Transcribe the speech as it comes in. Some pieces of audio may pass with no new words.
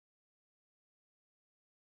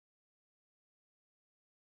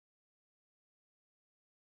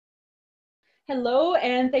Hello,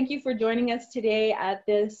 and thank you for joining us today at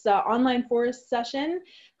this online forest session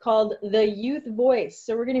called The Youth Voice.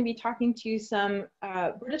 So we're going to be talking to some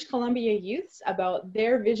British Columbia youths about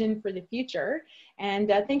their vision for the future. And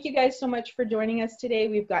thank you guys so much for joining us today.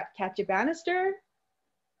 We've got Katja Bannister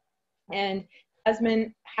and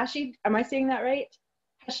Jasmine Hachey. Am I saying that right?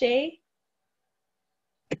 Hachey?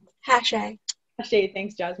 Hachey. Hachey,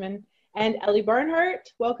 thanks, Jasmine. And Ellie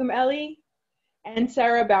Barnhart. Welcome, Ellie. And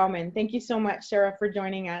Sara Bauman. Thank you so much, Sara, for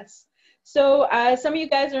joining us. So some of you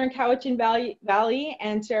guys are in Cowichan Valley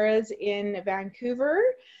and Sara's in Vancouver.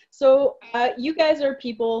 So you guys are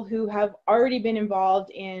people who have already been involved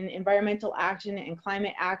in environmental action and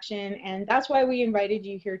climate action, and that's why we invited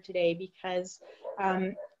you here today, because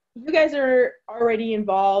you guys are already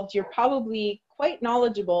involved. You're probably quite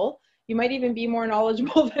knowledgeable. You might even be more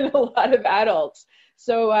knowledgeable than a lot of adults.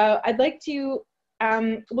 So I'd like to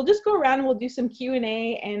we'll just go around and we'll do some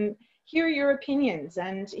Q&A and hear your opinions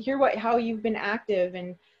and hear how you've been active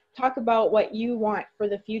and talk about what you want for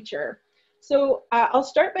the future. So I'll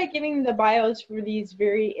start by giving the bios for these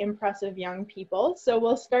very impressive young people. So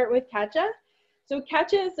we'll start with Katja. So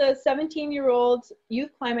Katja is a 17-year-old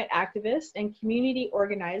youth climate activist and community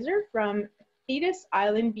organizer from Thetis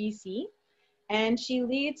Island, BC, and she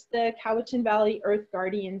leads the Cowichan Valley Earth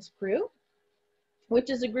Guardians crew,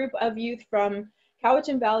 which is a group of youth from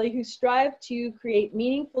Cowichan Valley who strive to create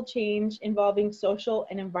meaningful change involving social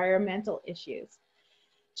and environmental issues.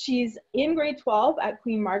 She's in grade 12 at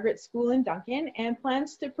Queen Margaret School in Duncan and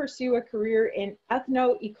plans to pursue a career in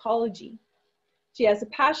ethnoecology. She has a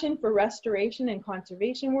passion for restoration and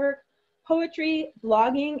conservation work, poetry,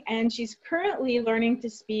 blogging, and she's currently learning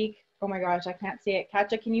to speak, oh my gosh, I can't say it.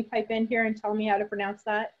 Katja, can you pipe in here and tell me how to pronounce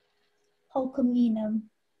that? Hulkaminum.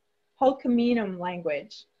 Hulkaminum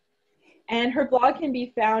language. And her blog can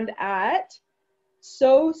be found at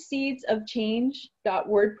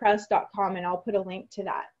sowseedsofchange.wordpress.com, and I'll put a link to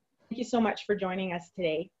that. Thank you so much for joining us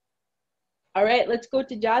today. All right, let's go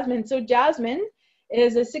to Jasmine. So Jasmine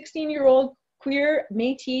is a 16-year-old queer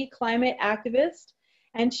Métis climate activist,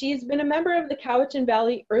 and she's been a member of the Cowichan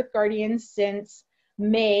Valley Earth Guardians since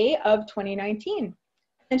May of 2019.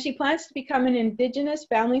 And she plans to become an Indigenous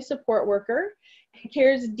family support worker and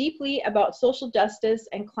cares deeply about social justice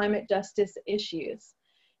and climate justice issues.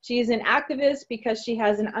 She is an activist because she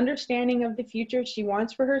has an understanding of the future she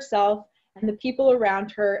wants for herself and the people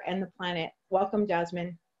around her and the planet. Welcome,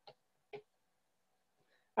 Jasmine.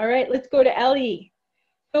 All right, let's go to Ellie.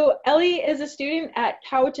 So Ellie is a student at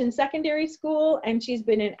Cowichan Secondary School, and she's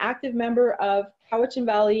been an active member of Cowichan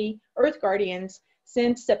Valley Earth Guardians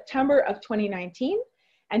since September of 2019,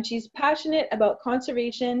 and she's passionate about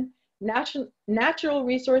conservation, natural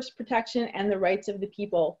resource protection, and the rights of the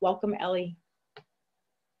people. Welcome, Ellie.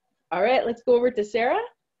 All right, let's go over to Sara.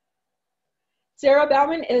 Sara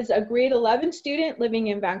Bauman is a grade 11 student living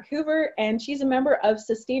in Vancouver, and she's a member of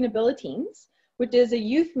Sustainibiliteens, which is a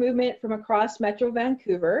youth movement from across Metro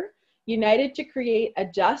Vancouver, united to create a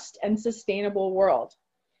just and sustainable world.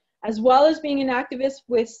 As well as being an activist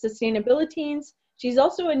with Sustainibiliteens, she's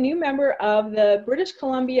also a new member of the British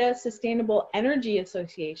Columbia Sustainable Energy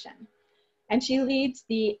Association, and she leads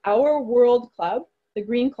the Our World Club, the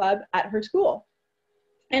Green Club, at her school.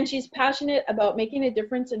 And she's passionate about making a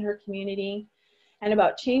difference in her community and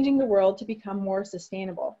about changing the world to become more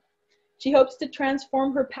sustainable. She hopes to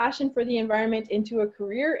transform her passion for the environment into a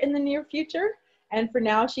career in the near future, and for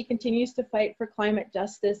now, she continues to fight for climate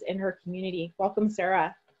justice in her community. Welcome,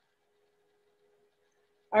 Sara.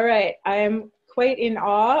 All right, I'm quite in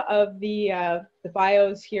awe of the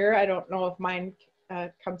bios here. I don't know if mine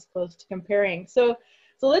comes close to comparing. So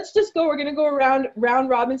let's just go, we're gonna go around round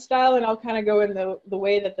robin style, and I'll kind of go in the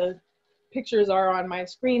way that the pictures are on my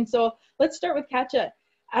screen. So let's start with Katja.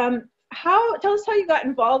 Tell us how you got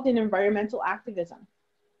involved in environmental activism.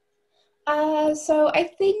 So I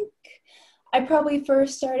think I probably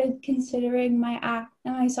first started considering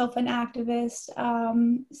myself an activist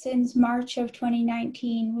since March of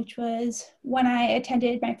 2019, which was when I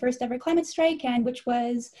attended my first ever climate strike, and which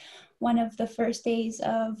was one of the first days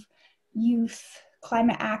of youth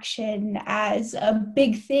climate action as a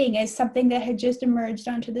big thing, as something that had just emerged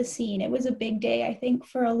onto the scene. It was a big day, I think,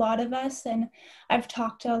 for a lot of us, and I've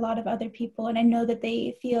talked to a lot of other people, and I know that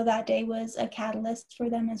they feel that day was a catalyst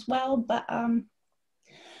for them as well. But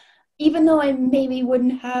even though I maybe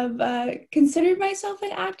wouldn't have considered myself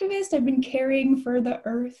an activist, I've been caring for the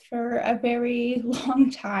earth for a very long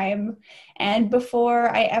time. And before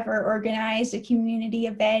I ever organized a community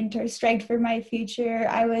event or striked for my future,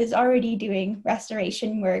 I was already doing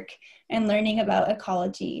restoration work and learning about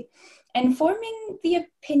ecology and forming the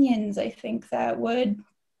opinions, I think, that would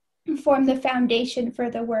formed the foundation for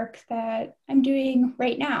the work that I'm doing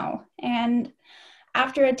right now. And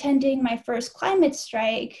after attending my first climate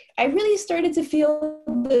strike, I really started to feel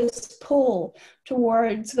this pull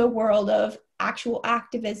towards the world of actual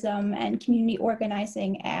activism and community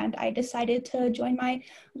organizing. And I decided to join my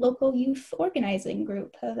local youth organizing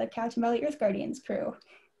group, the Cowichan Valley Earth Guardians crew.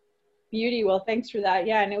 Beauty. Well, thanks for that.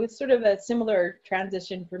 Yeah, and it was sort of a similar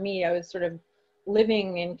transition for me. I was sort of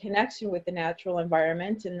living in connection with the natural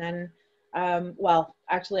environment, and then, well,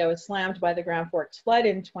 actually, I was slammed by the Grand Forks flood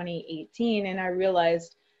in 2018, and I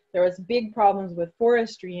realized there was big problems with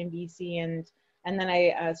forestry in BC, and then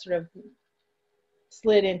I sort of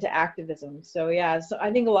slid into activism. So yeah, so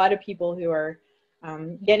I think a lot of people who are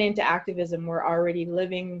get into activism were already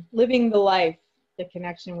living the life, the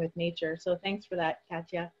connection with nature. So thanks for that,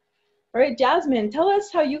 Katya. All right, Jasmine, tell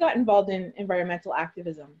us how you got involved in environmental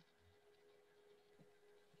activism.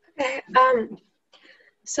 Okay,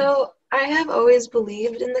 so I have always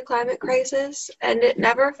believed in the climate crisis, and it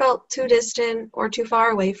never felt too distant or too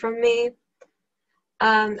far away from me.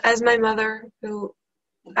 As my mother, who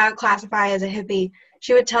I would classify as a hippie,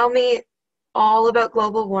 she would tell me all about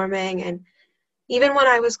global warming, and even when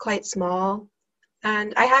I was quite small,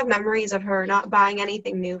 and I have memories of her not buying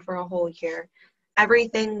anything new for a whole year.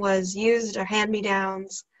 Everything was used or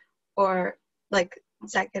hand-me-downs or like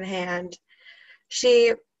secondhand.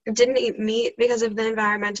 She didn't eat meat because of the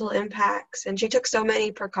environmental impacts, and she took so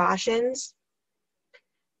many precautions.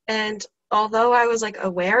 And although I was like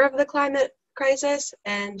aware of the climate crisis,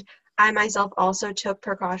 and I myself also took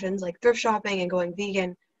precautions like thrift shopping and going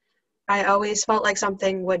vegan, I always felt like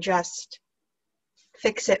something would just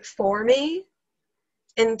fix it for me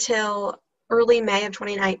until early May of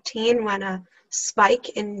 2019, when a spike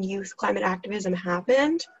in youth climate activism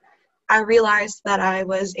happened. I realized that I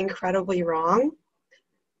was incredibly wrong,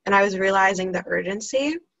 and I was realizing the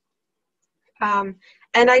urgency. And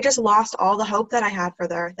I just lost all the hope that I had for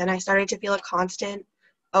the Earth, and I started to feel a constant,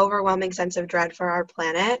 overwhelming sense of dread for our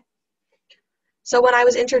planet. So when I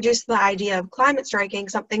was introduced to the idea of climate striking,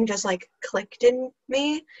 something just like clicked in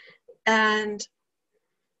me, and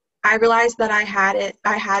I realized that I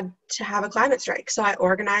had to have a climate strike. So I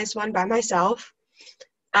organized one by myself,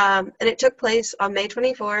 and it took place on May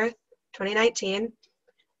 24th, 2019.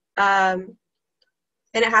 And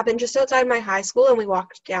it happened just outside my high school, and we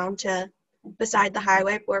walked down to beside the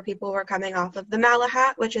highway where people were coming off of the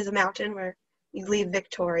Malahat, which is a mountain where you leave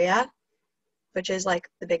Victoria, which is like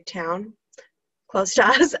the big town close to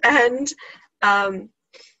us. And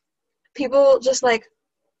people just like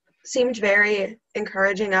seemed very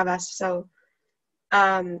encouraging of us. So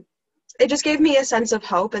it just gave me a sense of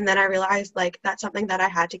hope. And then I realized like that's something that I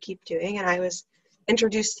had to keep doing. And I was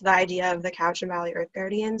introduced to the idea of the Cowichan Valley Earth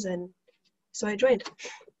Guardians, and so I joined.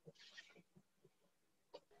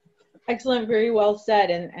 Excellent, very well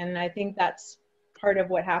said. And I think that's part of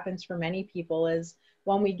what happens for many people is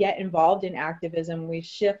when we get involved in activism, we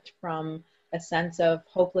shift from a sense of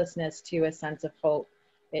hopelessness to a sense of hope.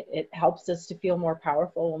 It helps us to feel more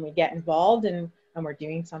powerful when we get involved and we're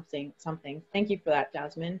doing something. Thank you for that,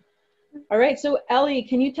 Jasmine. All right, so Ellie,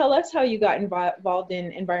 can you tell us how you got involved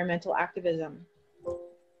in environmental activism?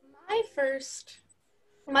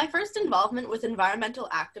 My first involvement with environmental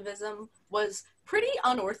activism was pretty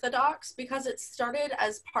unorthodox because it started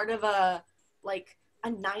as part of a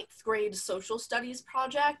ninth grade social studies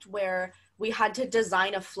project where we had to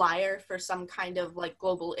design a flyer for some kind of like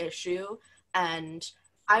global issue. And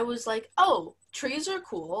I was like, oh, trees are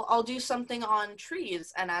cool. I'll do something on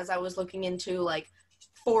trees. And as I was looking into like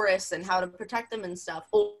forests and how to protect them and stuff,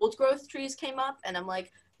 old growth trees came up, and I'm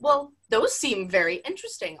like, well, those seem very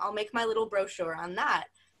interesting. I'll make my little brochure on that.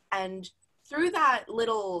 And through that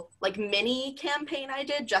little like mini campaign I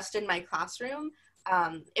did just in my classroom,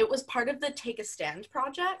 it was part of the Take a Stand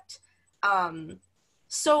project.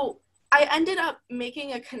 So I ended up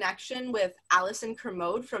making a connection with Allison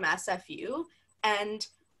Kermode from SFU, and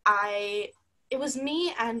it was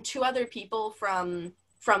me and two other people from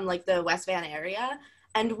like the West Van area,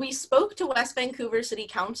 and we spoke to West Vancouver City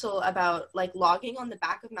Council about like logging on the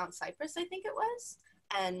back of Mount Cypress, I think it was,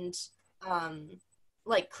 and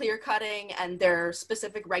like clear cutting and their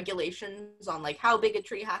specific regulations on like how big a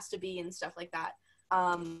tree has to be and stuff like that.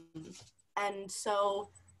 And so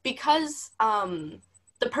because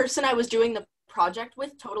the person I was doing the project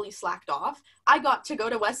with totally slacked off, I got to go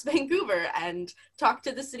to West Vancouver and talk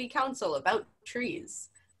to the city council about trees.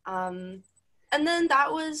 And then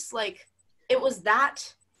that was like, it was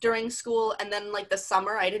that during school, and then like the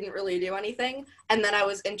summer I didn't really do anything, and then I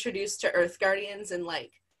was introduced to Earth Guardians in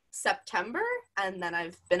like September, and then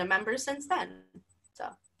I've been a member since then. So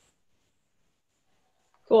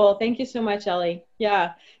Cool. Thank you so much, Ellie.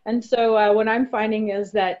 Yeah. And so what I'm finding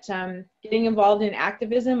is that getting involved in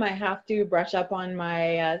activism, I have to brush up on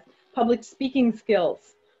my public speaking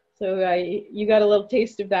skills. So you got a little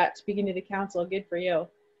taste of that speaking to the council. Good for you.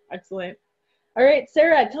 Excellent. All right,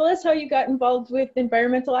 Sara, tell us how you got involved with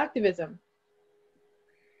environmental activism.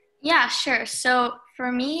 Yeah, sure. So for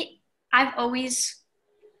me, I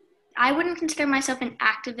wouldn't consider myself in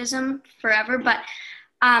activism forever, but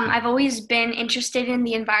I've always been interested in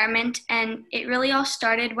the environment, and it really all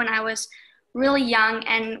started when I was really young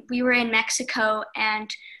and we were in Mexico,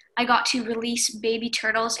 and I got to release baby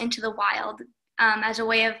turtles into the wild as a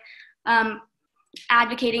way of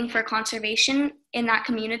advocating for conservation in that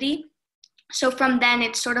community. So from then,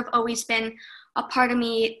 it's sort of always been a part of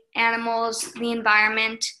me, animals, the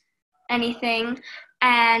environment, anything.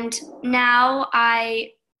 And now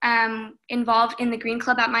I am involved in the Green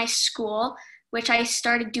Club at my school, which I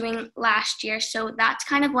started doing last year. So that's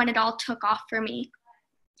kind of when it all took off for me.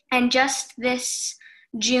 And just this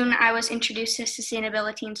June, I was introduced to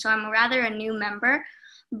Sustainibiliteens, so I'm rather a new member,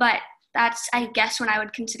 but that's, I guess, when I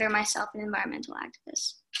would consider myself an environmental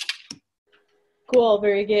activist. Cool,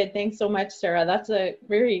 very good. Thanks so much, Sara. That's a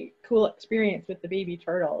very cool experience with the baby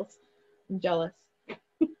turtles. I'm jealous.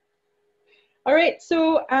 All right,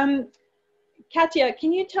 so Katya,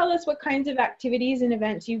 can you tell us what kinds of activities and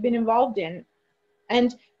events you've been involved in?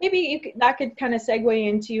 And maybe that could kind of segue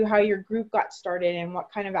into how your group got started and what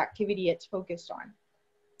kind of activity it's focused on.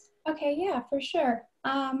 Okay, yeah, for sure.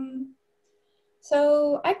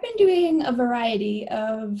 So I've been doing a variety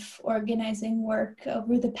of organizing work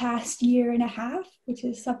over the past year and a half, which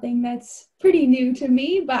is something that's pretty new to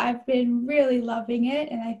me, but I've been really loving it.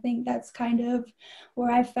 And I think that's kind of where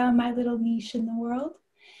I've found my little niche in the world.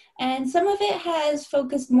 And some of it has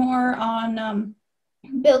focused more on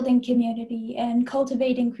building community and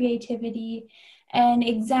cultivating creativity. And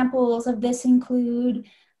examples of this include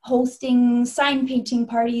hosting sign painting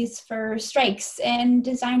parties for strikes and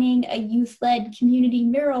designing a youth-led community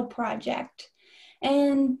mural project.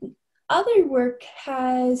 And other work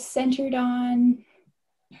has centered on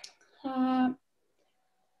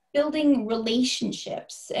building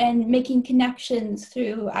relationships and making connections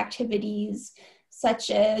through activities such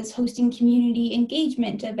as hosting community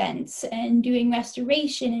engagement events and doing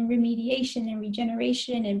restoration and remediation and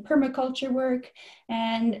regeneration and permaculture work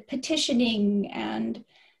and petitioning and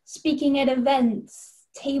speaking at events,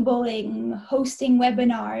 tabling, hosting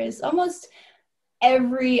webinars. Almost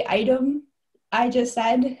every item I just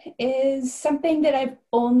said is something that I've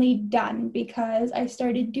only done because I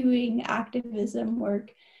started doing activism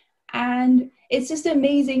work. And it's just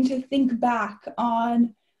amazing to think back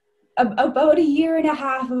on about a year and a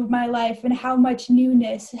half of my life and how much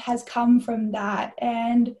newness has come from that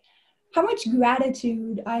and how much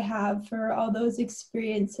gratitude I have for all those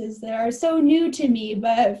experiences that are so new to me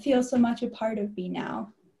but feel so much a part of me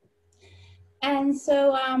now. And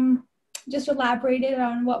so just elaborated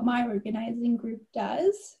on what my organizing group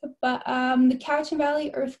does, but the Cowichan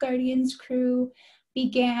Valley Earth Guardians crew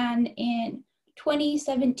began in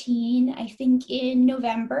 2017, I think in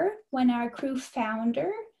November, when our crew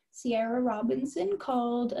founder, Sierra Robinson,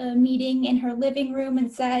 called a meeting in her living room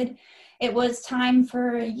and said it was time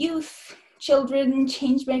for youth, children,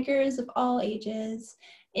 changemakers of all ages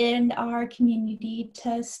in our community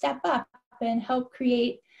to step up and help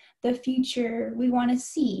create the future we want to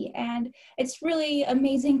see. And it's really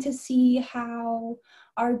amazing to see how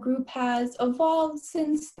our group has evolved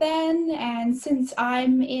since then. And since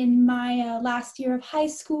I'm in my last year of high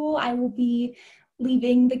school, I will be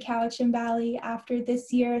leaving the Cowichan Valley after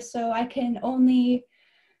this year. So I can only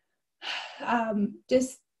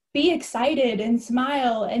just be excited and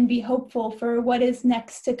smile and be hopeful for what is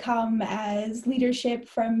next to come as leadership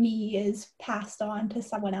from me is passed on to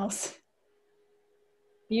someone else.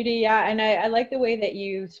 Beauty, yeah, and I like the way that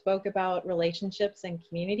you spoke about relationships and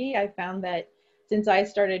community. I found that since I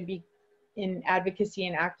started in advocacy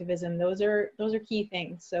and activism, those are key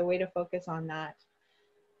things. So way to focus on that.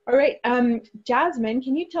 All right, Jasmine,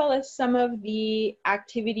 can you tell us some of the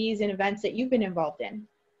activities and events that you've been involved in?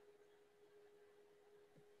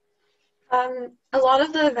 A lot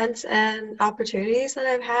of the events and opportunities that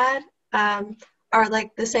I've had are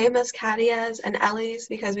like the same as Katya's and Ellie's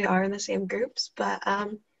because we are in the same groups, but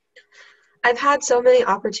I've had so many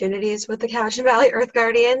opportunities with the Cowichan Valley Earth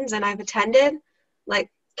Guardians, and I've attended like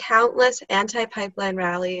countless anti-pipeline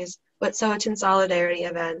rallies with Cowichan Solidarity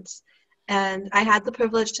events. And I had the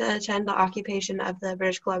privilege to attend the occupation of the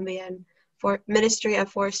British Columbian Ministry of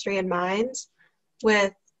Forestry and Mines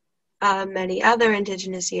with many other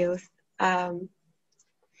Indigenous youth.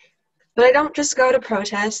 But I don't just go to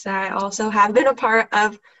protests. I also have been a part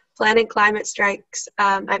of planning climate strikes.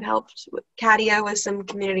 I've helped CADIA with some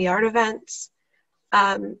community art events,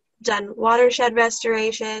 done watershed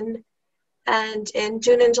restoration, and in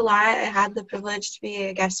June and July, I had the privilege to be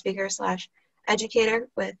a guest speaker / educator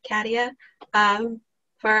with CADIA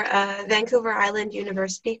for a Vancouver Island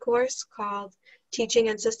University course called Teaching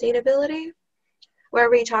and Sustainability, where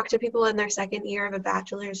we talk to people in their second year of a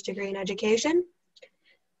bachelor's degree in education.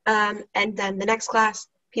 And then the next class,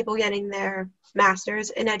 people getting their master's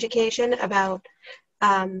in education about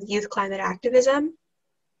youth climate activism.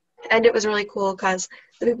 And it was really cool because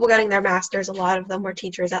the people getting their master's, a lot of them were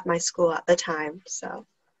teachers at my school at the time. So,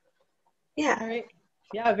 yeah. All right.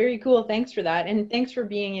 Yeah, very cool. Thanks for that. And thanks for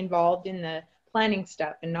being involved in the planning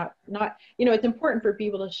stuff and not, it's important for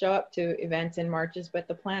people to show up to events and marches, but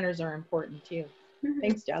the planners are important too. Mm-hmm.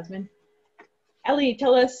 Thanks, Jasmine. Ellie,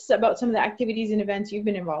 tell us about some of the activities and events you've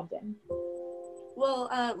been involved in.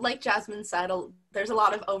 Well, like Jasmine said, there's a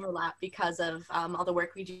lot of overlap because of all the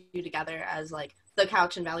work we do together as like the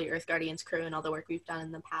Cowichan Valley Earth Guardians crew and all the work we've done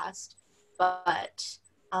in the past. But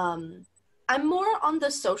I'm more on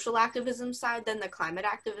the social activism side than the climate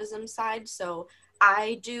activism side. So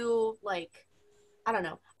I do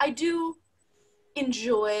I do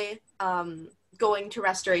enjoy going to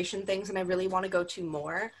restoration things, and I really want to go to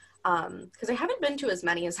more. Because I haven't been to as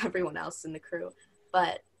many as everyone else in the crew,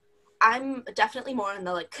 but I'm definitely more on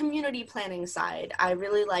the like community planning side. I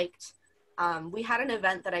really liked, we had an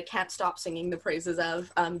event that I can't stop singing the praises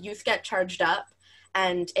of, Youth Get Charged Up,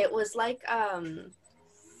 and it was like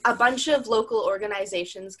a bunch of local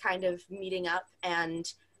organizations kind of meeting up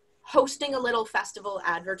and hosting a little festival,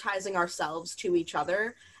 advertising ourselves to each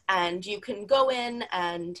other, and you can go in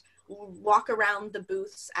and walk around the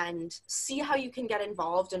booths and see how you can get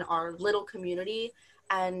involved in our little community.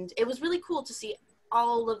 And it was really cool to see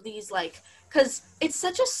all of these, like, because it's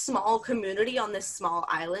such a small community on this small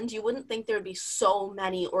island, you wouldn't think there would be so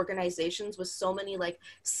many organizations with so many like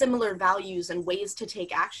similar values and ways to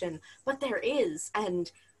take action, but there is. And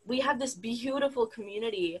we have this beautiful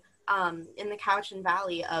community in the Cowichan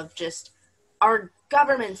Valley of just our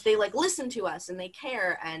governments, they like listen to us and they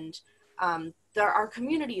care, and our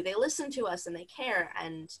community, they listen to us and they care.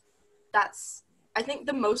 And that's, I think,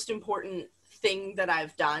 the most important thing that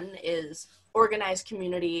I've done is organize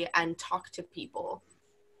community and talk to people.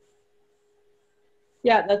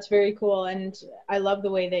 Yeah, that's very cool. And I love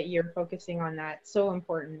the way that you're focusing on that. So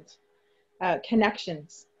important.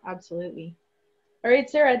 Connections, absolutely. All right,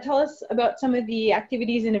 Sara, tell us about some of the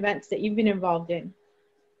activities and events that you've been involved in.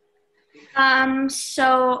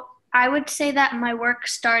 So I would say that my work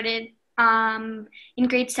started in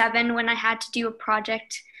grade 7 when I had to do a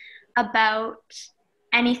project about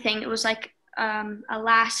anything. It was like a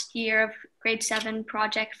last year of grade 7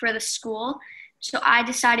 project for the school. So I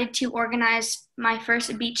decided to organize my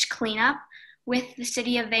first beach cleanup with the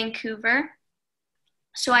city of Vancouver.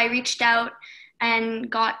 So I reached out and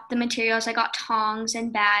got the materials. I got tongs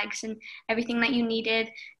and bags and everything that you needed.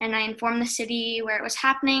 And I informed the city where it was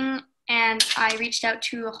happening. And I reached out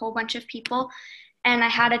to a whole bunch of people. And I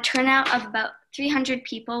had a turnout of about 300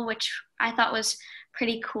 people, which I thought was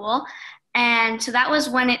pretty cool. And so that was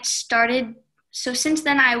when it started. So since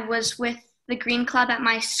then, I was with the Green Club at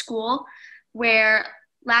my school, where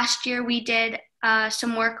last year we did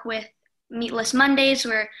some work with Meatless Mondays,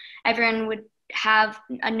 where everyone would have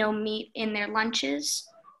a no meat in their lunches,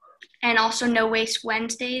 and also No Waste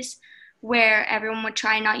Wednesdays, where everyone would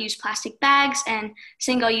try and not use plastic bags and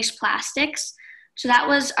single-use plastics. So that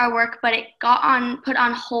was our work, but it got put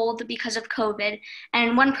on hold because of COVID.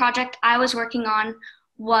 And one project I was working on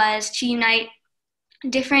was to unite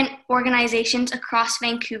different organizations across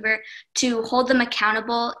Vancouver to hold them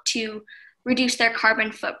accountable to reduce their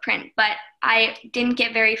carbon footprint. But I didn't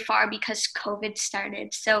get very far because COVID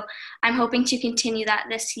started. So I'm hoping to continue that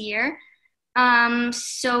this year.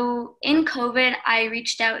 So in COVID, I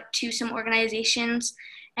reached out to some organizations,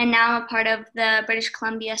 and now I'm a part of the British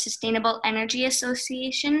Columbia Sustainable Energy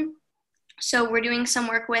Association. So we're doing some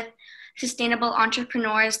work with sustainable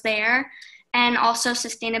entrepreneurs there, and also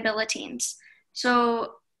Sustainibiliteens.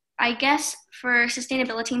 So I guess for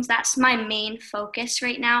Sustainibiliteens, that's my main focus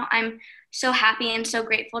right now. I'm so happy and so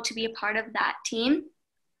grateful to be a part of that team.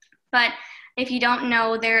 But if you don't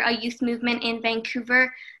know, they're a youth movement in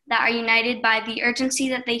Vancouver that are united by the urgency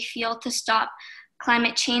that they feel to stop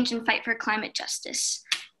climate change and fight for climate justice.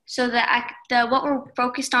 So what we're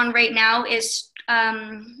focused on right now is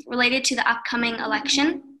related to the upcoming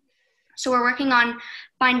election. So we're working on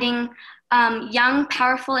finding young,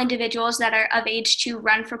 powerful individuals that are of age to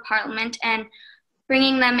run for parliament and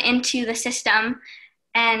bringing them into the system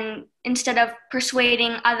and instead of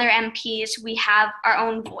persuading other MPs, we have our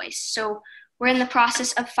own voice. So we're in the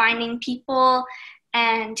process of finding people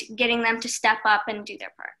and getting them to step up and do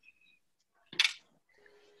their part.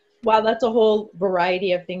 Wow, that's a whole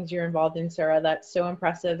variety of things you're involved in, Sara. That's so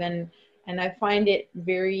impressive. And I find it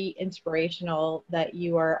very inspirational that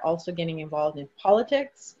you are also getting involved in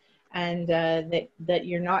politics, and that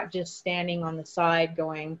you're not just standing on the side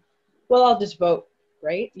going, well, I'll just vote,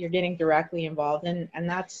 right? You're getting directly involved. And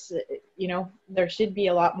that's, you know, there should be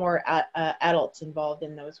a lot more adults involved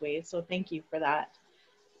in those ways. So thank you for that.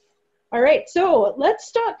 All right, so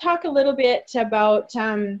let's talk a little bit about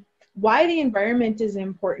why the environment is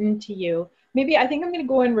important to you. Maybe I think I'm going to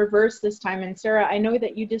go in reverse this time. And Sara, I know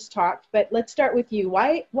that you just talked, but let's start with you.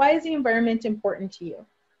 Why is the environment important to you?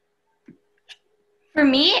 For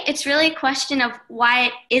me, it's really a question of why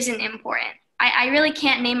it isn't important. I really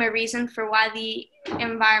can't name a reason for why the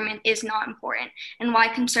environment is not important and why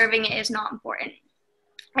conserving it is not important.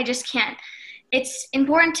 I just can't. It's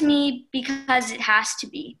important to me because it has to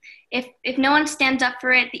be. If no one stands up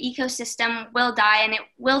for it, the ecosystem will die and it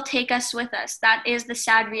will take us with us. That is the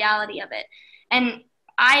sad reality of it. And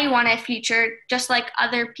I want a future just like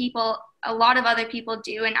other people, a lot of other people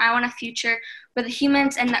do, and I want a future where the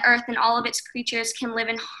humans and the earth and all of its creatures can live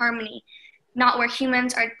in harmony, not where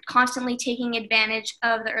humans are constantly taking advantage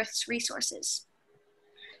of the earth's resources.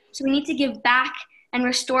 So we need to give back and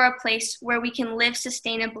restore a place where we can live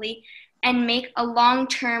sustainably and make a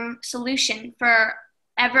long-term solution for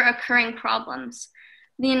ever-occurring problems.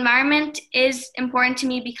 The environment is important to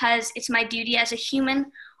me because it's my duty as a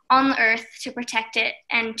human on the earth to protect it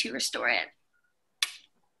and to restore it.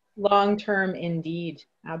 Long-term indeed,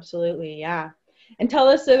 absolutely, yeah. And tell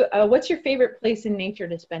us, what's your favorite place in nature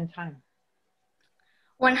to spend time?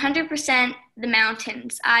 100% the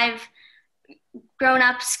mountains. I've grown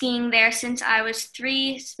up skiing there since I was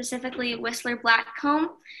 3, specifically Whistler Blackcomb.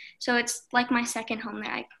 So it's like my second home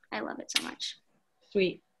there. I love it so much.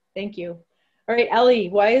 Sweet, thank you. All right, Ellie,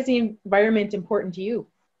 why is the environment important to you?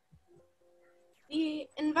 The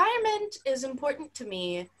environment is important to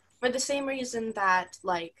me for the same reason that,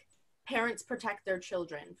 like, parents protect their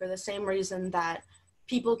children, for the same reason that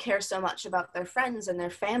people care so much about their friends and their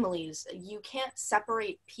families. You can't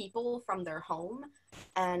separate people from their home,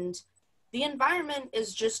 and the environment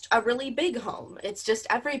is just a really big home. It's just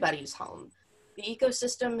everybody's home. The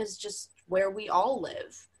ecosystem is just where we all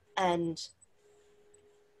live. And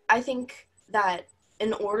I think that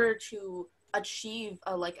in order to achieve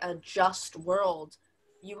a just world,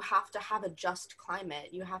 you have to have a just climate.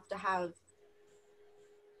 You have to have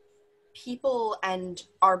people and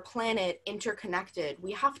our planet interconnected.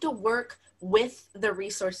 We have to work with the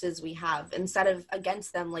resources we have instead of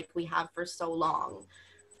against them like we have for so long.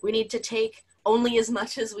 We need to take only as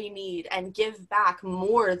much as we need and give back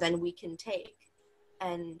more than we can take.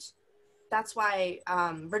 And that's why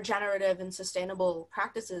regenerative and sustainable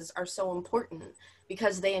practices are so important,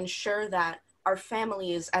 because they ensure that our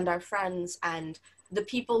families and our friends and the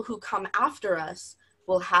people who come after us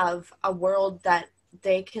will have a world that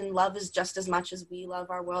they can love just as much as we love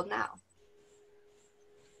our world now.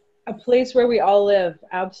 A place where we all live,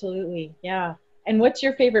 absolutely, yeah. And what's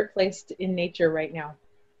your favorite place in nature right now?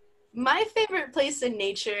 My favorite place in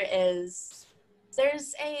nature is,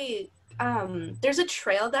 there's a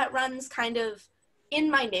trail that runs kind of in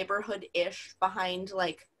my neighborhood-ish behind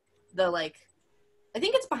I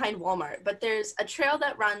think it's behind Walmart, but there's a trail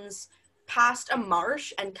that runs past a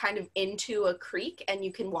marsh and kind of into a creek, and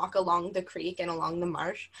you can walk along the creek and along the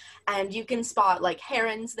marsh, and you can spot like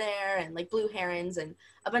herons there and like blue herons and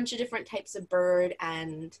a bunch of different types of bird.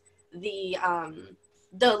 And the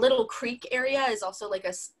little creek area is also like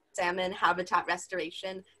a salmon habitat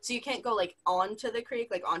restoration, so you can't go like onto the creek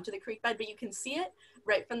bed, but you can see it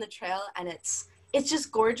right from the trail, and it's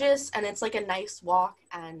just gorgeous, and it's like a nice walk.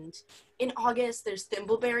 And in August there's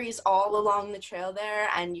thimbleberries all along the trail there,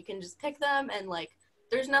 and you can just pick them, and like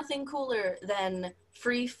there's nothing cooler than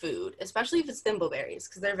free food, especially if it's thimbleberries,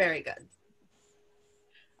 because they're very good.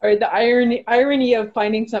 All right, the irony of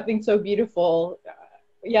finding something so beautiful,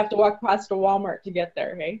 you have to walk past a Walmart to get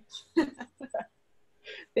there, hey?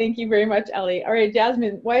 Thank you very much, Ellie. All right,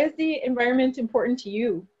 Jasmine, why is the environment important to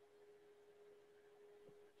you?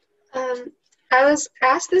 I was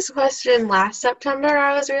asked this question last September,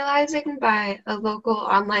 I was realizing, by a local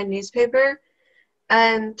online newspaper.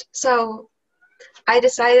 And so I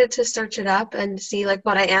decided to search it up and see like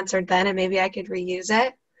what I answered then, and maybe I could reuse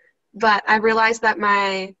it. But I realized that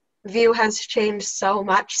my view has changed so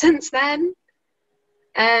much since then.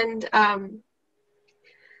 And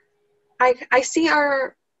I see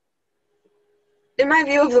in my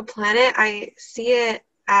view of the planet, I see it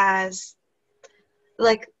as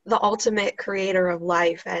like the ultimate creator of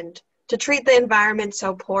life, and to treat the environment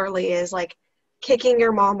so poorly is like kicking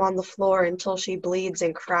your mom on the floor until she bleeds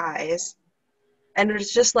and cries. And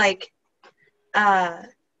it's just like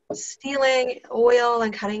stealing oil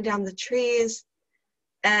and cutting down the trees,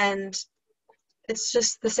 and it's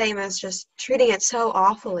just the same as just treating it so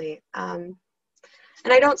awfully. And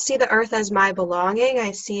I don't see the earth as my belonging.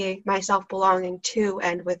 I see myself belonging to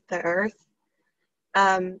and with the earth.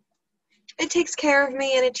 It takes care of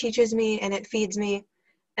me, and it teaches me, and it feeds me.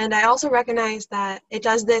 And I also recognize that it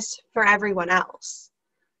does this for everyone else,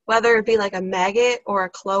 whether it be like a maggot or a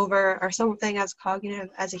clover or something as cognitive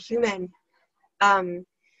as a human.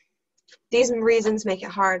 These reasons make it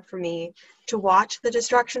hard for me to watch the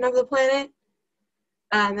destruction of the planet.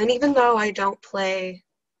 And even though I don't play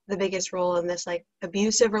the biggest role in this like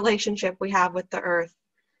abusive relationship we have with the earth,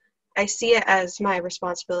 I see it as my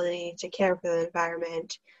responsibility to care for the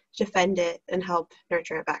environment, defend it, and help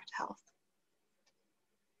nurture it back to health.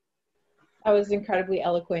 That was incredibly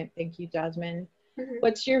eloquent. Thank you, Jasmine. Mm-hmm.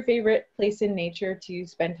 What's your favorite place in nature to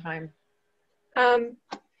spend time?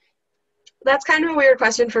 That's kind of a weird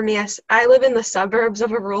question for me. I live in the suburbs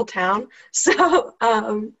of a rural town, so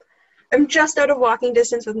I'm just out of walking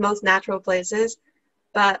distance with most natural places.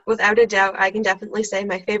 But without a doubt, I can definitely say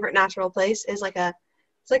my favorite natural place is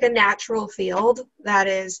it's like a natural field that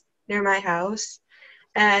is near my house.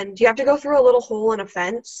 And you have to go through a little hole in a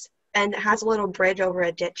fence, and it has a little bridge over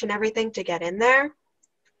a ditch and everything to get in there.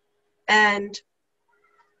 And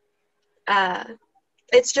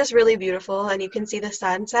it's just really beautiful, and you can see the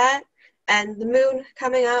sunset and the moon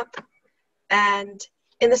coming up. And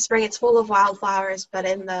in the spring, it's full of wildflowers, but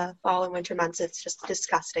in the fall and winter months, it's just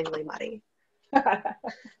disgustingly muddy.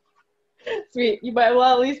 Sweet. Well,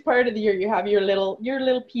 at least part of the year you have your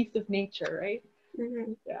little piece of nature, right?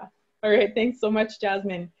 Mm-hmm. Yeah. All right. Thanks so much,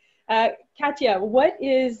 Jasmine. Katya, why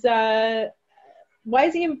is the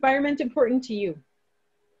environment important to you?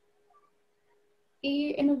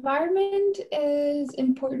 The environment is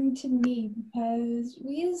important to me because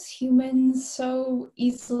we as humans so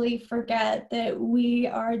easily forget that we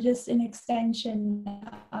are just an extension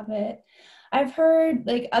of it. I've heard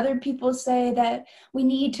like other people say that we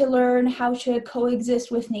need to learn how to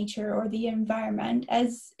coexist with nature or the environment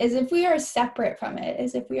as if we are separate from it,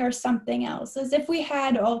 as if we are something else, as if we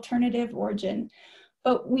had alternative origin.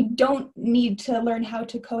 But we don't need to learn how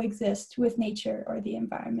to coexist with nature or the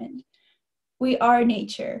environment. We are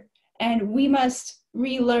nature, and we must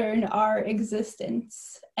relearn our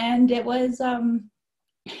existence. And it was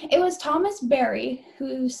Thomas Berry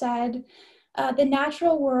who said, the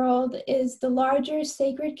natural world is the larger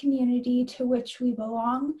sacred community to which we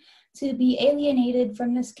belong. To be alienated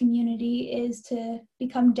from this community is to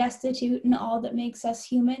become destitute in all that makes us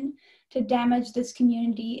human. To damage this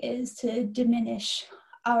community is to diminish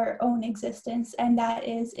our own existence. And that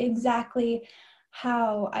is exactly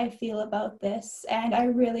how I feel about this. And I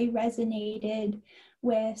really resonated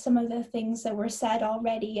with some of the things that were said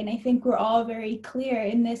already. And I think we're all very clear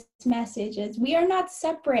in this message is we are not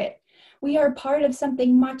separate. We are part of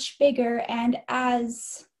something much bigger, and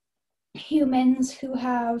as humans who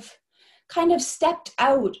have kind of stepped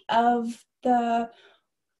out of the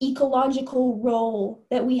ecological role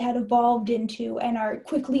that we had evolved into and are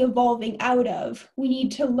quickly evolving out of, we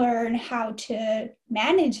need to learn how to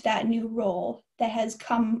manage that new role that has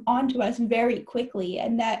come onto us very quickly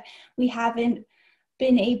and that we haven't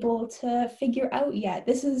been able to figure out yet.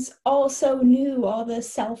 This is all so new, all the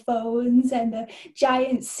cell phones and the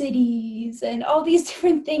giant cities and all these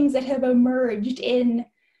different things that have emerged in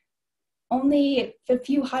only a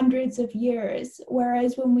few hundreds of years.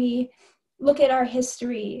 Whereas when we look at our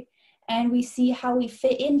history and we see how we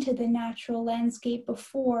fit into the natural landscape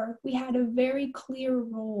before, we had a very clear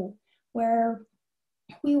role where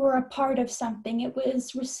we were a part of something. It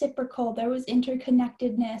was reciprocal, there was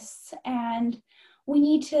interconnectedness, and we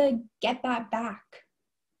need to get that back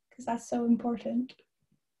because that's so important.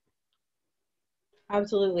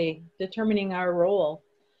 Absolutely, determining our role.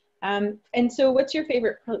 And so what's your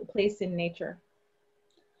favorite place in nature?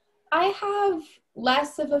 I have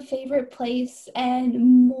less of a favorite place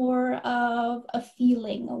and more of a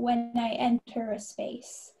feeling when I enter a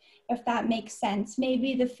space, if that makes sense.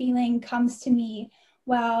 Maybe the feeling comes to me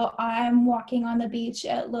while I'm walking on the beach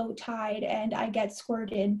at low tide and I get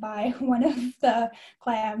squirted by one of the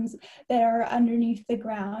clams that are underneath the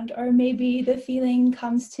ground. Or maybe the feeling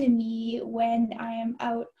comes to me when I am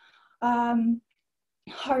out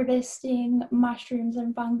harvesting mushrooms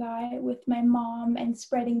and fungi with my mom and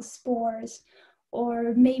spreading spores.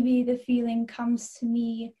 Or maybe the feeling comes to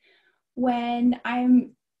me when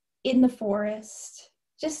I'm in the forest,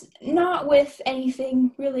 just not with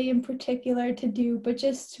anything really in particular to do, but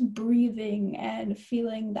just breathing and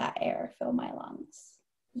feeling that air fill my lungs.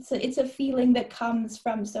 It's a feeling that comes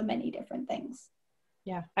from so many different things.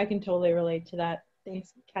 Yeah, I can totally relate to that.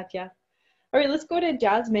 Thanks, Katya. All right, let's go to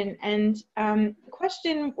Jasmine. And the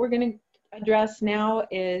question we're going to address now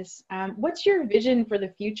is, what's your vision for the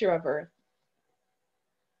future of Earth?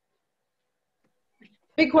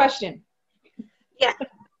 Big question. Yeah.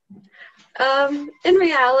 In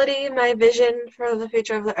reality, my vision for the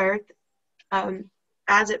future of the Earth,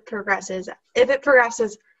 as it progresses, if it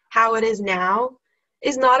progresses how it is now,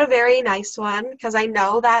 is not a very nice one, because I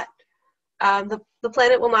know that the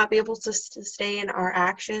planet will not be able to sustain our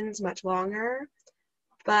actions much longer.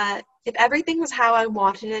 But if everything was how I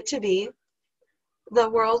wanted it to be, the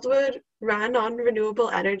world would run on renewable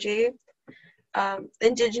energy.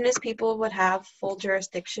 Indigenous people would have full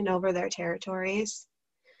jurisdiction over their territories.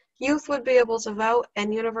 Youth would be able to vote,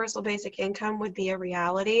 and universal basic income would be a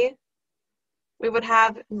reality. We would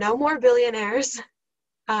have no more billionaires.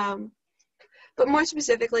 But more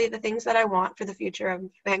specifically, the things that I want for the future of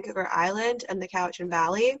Vancouver Island and the Cowichan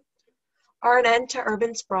Valley are an end to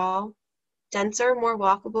urban sprawl, denser, more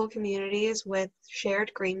walkable communities with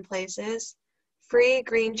shared green places, free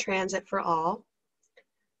green transit for all,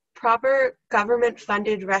 proper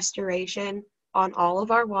government-funded restoration on all of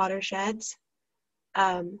our watersheds.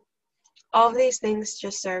 All of these things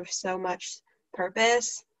just serve so much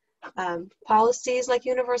purpose. Policies like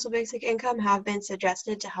universal basic income have been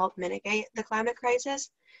suggested to help mitigate the climate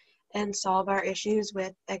crisis and solve our issues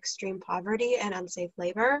with extreme poverty and unsafe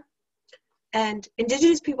labor. And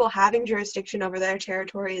Indigenous people having jurisdiction over their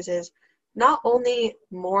territories is not only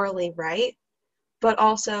morally right, but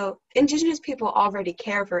also Indigenous people already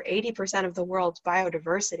care for 80% of the world's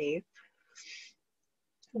biodiversity.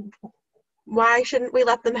 Why shouldn't we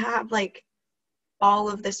let them have like all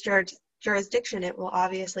of this jurisdiction? It will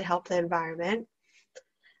obviously help the environment.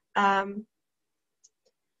 All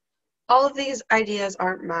of these ideas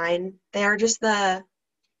aren't mine. They are just the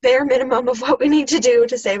bare minimum of what we need to do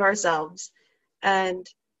to save ourselves. And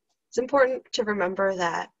it's important to remember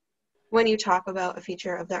that when you talk about a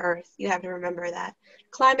future of the Earth, you have to remember that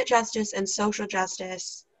climate justice and social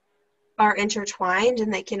justice are intertwined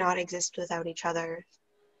and they cannot exist without each other.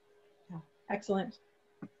 Yeah, excellent.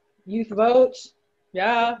 Youth vote.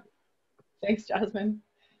 Yeah. Thanks, Jasmine.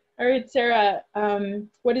 All right, Sara,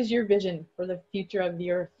 what is your vision for the future of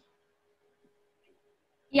the Earth?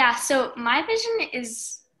 Yeah, so my vision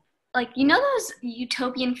is like, you know those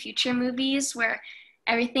utopian future movies where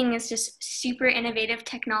everything is just super innovative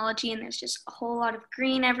technology and there's just a whole lot of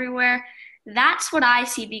green everywhere? That's what I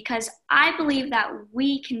see, because I believe that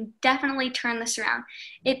we can definitely turn this around.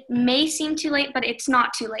 It may seem too late, but it's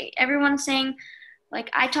not too late. Everyone's saying, like,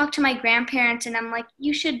 I talk to my grandparents and I'm like,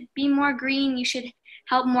 you should be more green, you should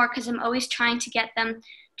help more, because I'm always trying to get them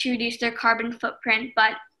to reduce their carbon footprint,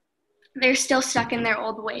 but they're still stuck in their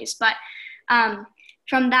old ways. But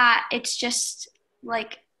from that, it's just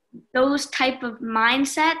like those type of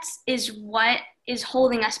mindsets is what is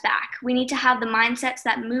holding us back. We need to have the mindsets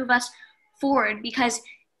that move us forward, because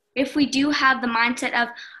if we do have the mindset of,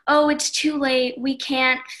 oh, it's too late, we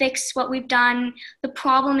can't fix what we've done, the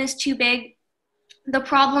problem is too big, the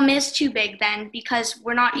problem is too big then, because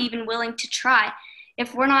we're not even willing to try.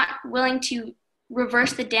 If we're not willing to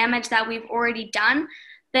reverse the damage that we've already done,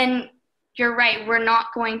 then you're right, we're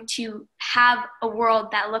not going to have a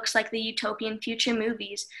world that looks like the utopian future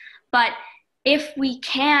movies. But if we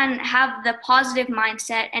can have the positive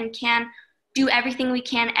mindset and can do everything we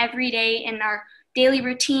can every day in our daily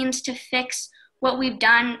routines to fix what we've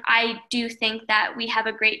done, I do think that we have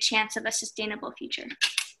a great chance of a sustainable future.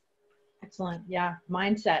 Excellent. Yeah,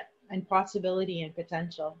 mindset and possibility and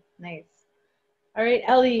potential. Nice. All right,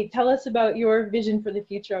 Ellie, tell us about your vision for the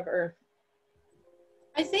future of Earth.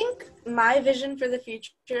 I think my vision for the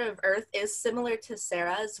future of Earth is similar to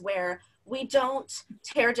Sara's, where we don't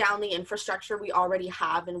tear down the infrastructure we already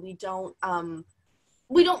have, and we don't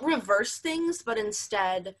reverse things, but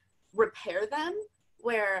instead repair them,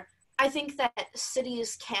 where I think that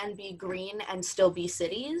cities can be green and still be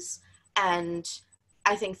cities. And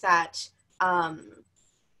I think that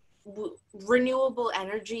renewable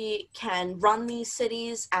energy can run these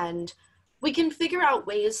cities, and we can figure out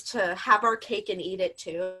ways to have our cake and eat it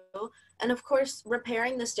too. And of course,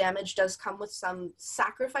 repairing this damage does come with some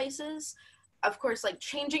sacrifices. Of course, like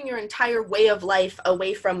changing your entire way of life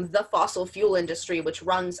away from the fossil fuel industry, which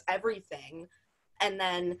runs everything, and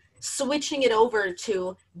then switching it over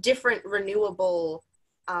to different renewable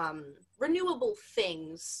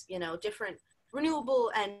things, you know, different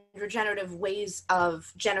renewable and regenerative ways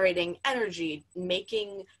of generating energy,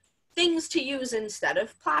 making things to use instead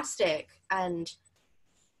of plastic, and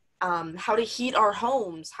how to heat our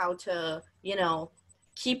homes, how to,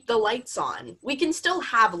 keep the lights on. We can still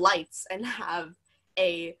have lights and have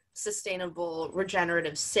a sustainable,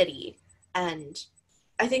 regenerative city. And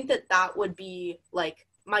I think that that would be like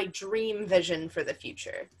my dream vision for the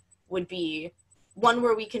future, would be one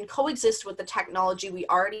where we can coexist with the technology we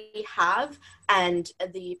already have and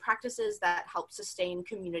the practices that help sustain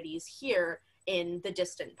communities here in the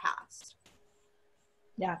distant past.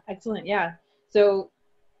 Yeah, excellent. Yeah. So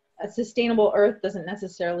a sustainable earth doesn't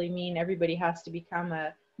necessarily mean everybody has to become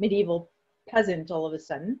a medieval peasant all of a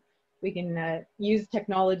sudden. We can use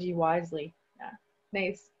technology wisely. Yeah,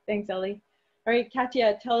 nice. Thanks, Ellie. All right,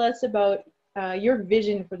 Katya, tell us about your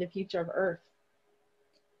vision for the future of Earth.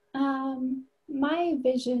 My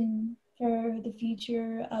vision for the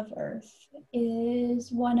future of Earth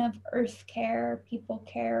is one of earth care, people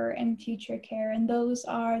care, and future care. And those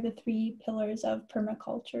are the 3 pillars of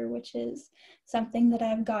permaculture, which is something that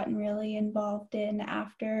I've gotten really involved in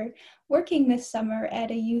after working this summer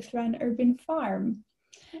at a youth-run urban farm.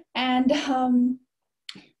 And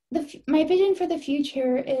my vision for the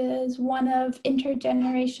future is one of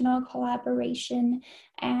intergenerational collaboration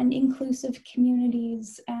and inclusive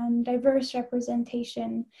communities and diverse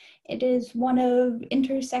representation. It is one of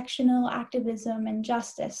intersectional activism and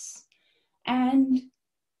justice. And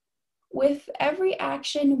with every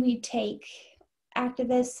action we take,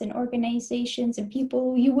 activists and organizations and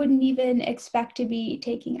people you wouldn't even expect to be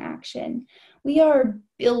taking action, we are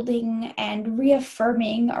building and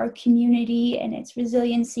reaffirming our community and its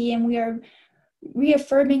resiliency, and we are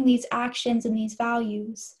reaffirming these actions and these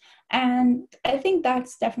values. And I think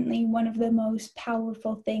that's definitely one of the most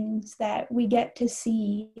powerful things that we get to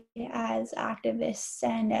see as activists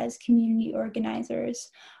and as community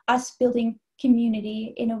organizers, us building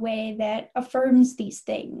community in a way that affirms these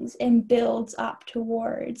things and builds up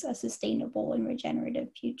towards a sustainable and regenerative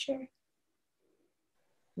future.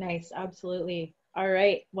 Nice, absolutely. All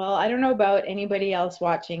right. Well, I don't know about anybody else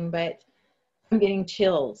watching, but I'm getting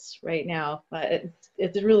chills right now. But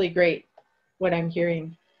it's really great what I'm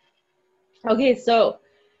hearing. Okay, so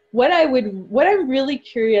what I'm really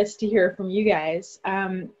curious to hear from you guys.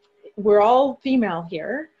 We're all female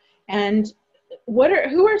here, and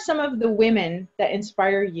who are some of the women that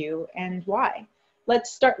inspire you and why?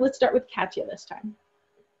 Let's start with Katya this time.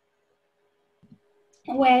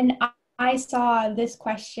 When I saw this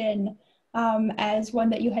question as one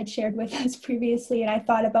that you had shared with us previously, and I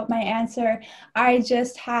thought about my answer, I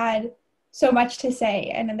just had so much to say,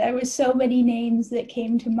 and there was so many names that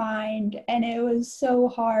came to mind, and it was so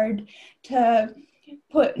hard to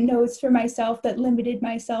put notes for myself that limited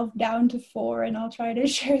myself down to 4, and I'll try to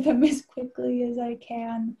share them as quickly as I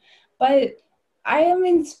can. But I am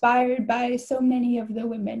inspired by so many of the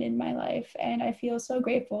women in my life, and I feel so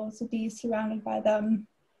grateful to be surrounded by them.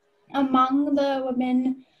 Among the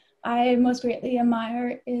women I most greatly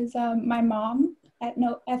admire is my mom,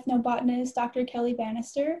 ethnobotanist Dr. Kelly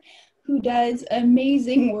Bannister, who does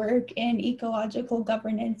amazing work in ecological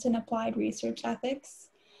governance and applied research ethics.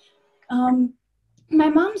 My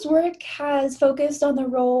mom's work has focused on the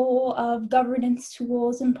role of governance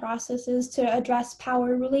tools and processes to address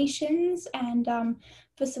power relations and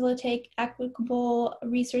facilitate equitable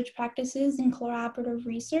research practices and collaborative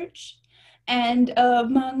research. And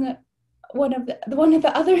among one of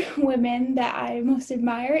the other women that I most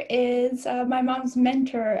admire is my mom's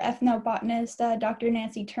mentor, ethnobotanist, Dr.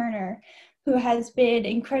 Nancy Turner, who has been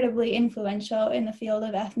incredibly influential in the field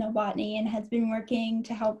of ethnobotany and has been working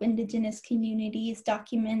to help Indigenous communities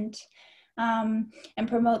document and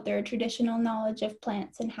promote their traditional knowledge of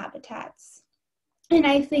plants and habitats. And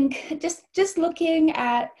I think just looking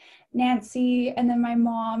at Nancy and then my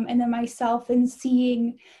mom and then myself and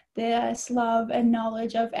seeing this love and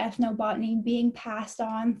knowledge of ethnobotany being passed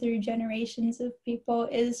on through generations of people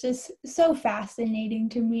is just so fascinating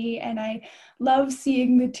to me. And I love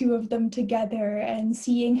seeing the 2 of them together and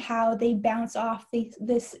seeing how they bounce off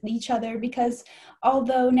each other, because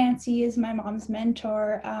although Nancy is my mom's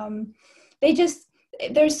mentor,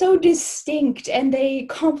 they're so distinct and they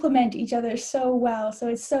complement each other so well. So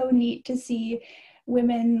it's so neat to see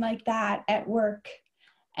women like that at work.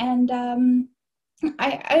 And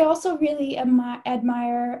I also really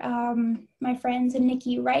admire my friends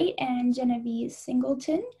Nikki Wright and Genevieve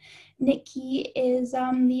Singleton. Nikki is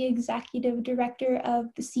the executive director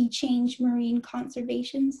of the Sea Change Marine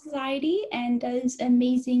Conservation Society and does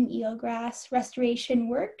amazing eelgrass restoration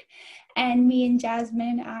work. And me and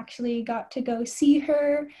Jasmine actually got to go see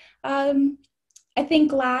her I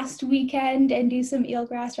think last weekend and do some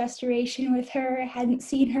eelgrass restoration with her. I hadn't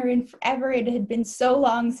seen her in forever. It had been so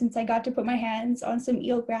long since I got to put my hands on some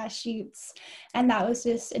eelgrass shoots, and that was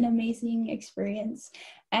just an amazing experience.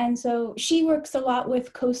 And so she works a lot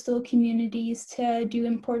with coastal communities to do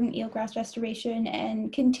important eelgrass restoration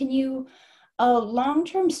and continue a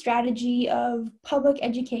long-term strategy of public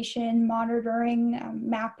education, monitoring,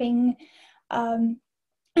 mapping,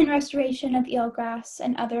 and restoration of eelgrass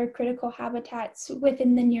and other critical habitats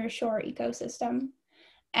within the nearshore ecosystem.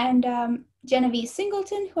 And Genevieve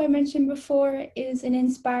Singleton, who I mentioned before, is an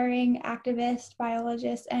inspiring activist,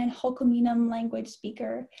 biologist, and Hulkaminam language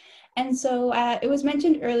speaker. And so it was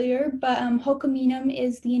mentioned earlier, but Hulkaminam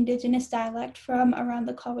is the Indigenous dialect from around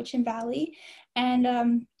the Cowichan Valley.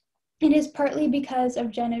 And it is partly because of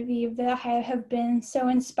Genevieve that I have been so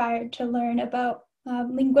inspired to learn about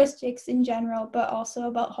linguistics in general, but also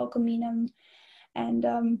about Hulkaminam. And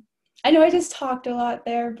I know I just talked a lot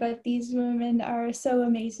there, but these women are so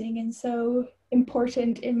amazing and so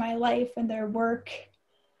important in my life, and their work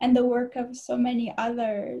and the work of so many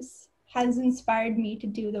others has inspired me to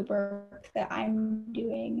do the work that I'm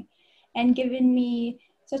doing and given me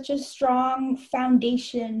such a strong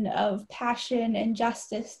foundation of passion and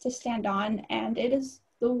justice to stand on. And it is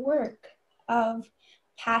the work of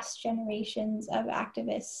past generations of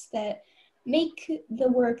activists that make the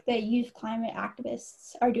work that youth climate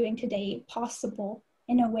activists are doing today possible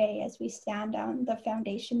in a way as we stand on the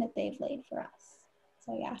foundation that they've laid for us.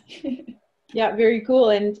 So yeah. Yeah, very cool.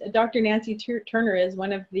 And Dr. Nancy Turner is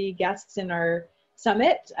one of the guests in our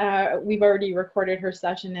summit. We've already recorded her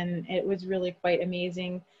session and it was really quite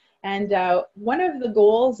amazing. And one of the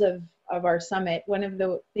goals of our summit, one of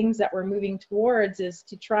the things that we're moving towards is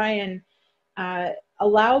to try and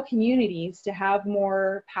allow communities to have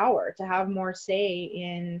more power, to have more say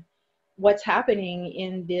in what's happening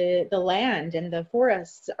in the land and the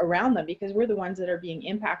forests around them, because we're the ones that are being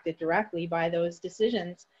impacted directly by those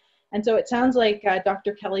decisions. And so it sounds like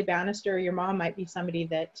Dr. Kelly Bannister, your mom, might be somebody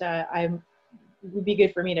that would be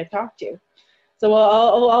good for me to talk to. So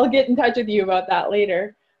I'll get in touch with you about that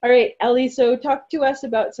later. All right, Ellie, so talk to us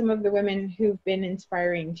about some of the women who've been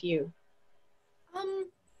inspiring to you.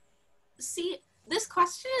 See, this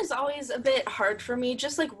question is always a bit hard for me,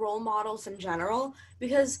 just like role models in general,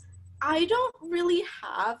 because I don't really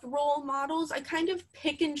have role models. I kind of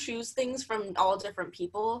pick and choose things from all different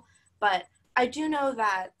people, but I do know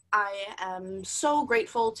that I am so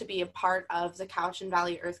grateful to be a part of the Cowichan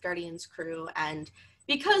Valley Earth Guardians crew, and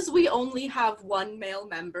because we only have one male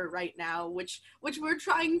member right now, which we're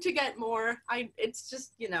trying to get more, it's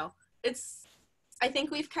just, you know, I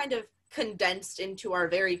think we've kind of condensed into our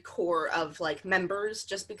very core of like members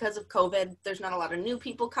just because of COVID. There's not a lot of new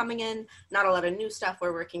people coming in, not a lot of new stuff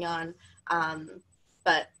we're working on.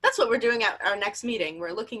 But that's what we're doing at our next meeting.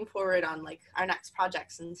 We're looking forward on like our next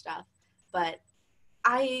projects and stuff. But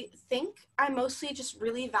I think I mostly just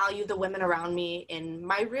really value the women around me in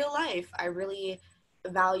my real life. I really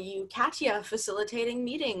value Katya facilitating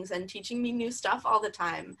meetings and teaching me new stuff all the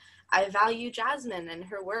time. I value Jasmine and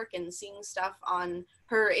her work and seeing stuff on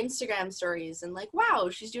her Instagram stories and like, wow,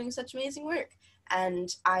 she's doing such amazing work.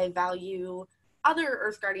 And I value other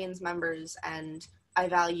Earth Guardians members, and I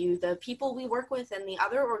value the people we work with and the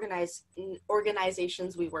other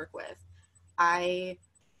organizations we work with. I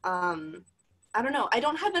don't know, I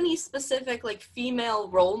don't have any specific like female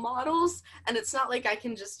role models, and it's not like I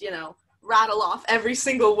can just, you know, rattle off every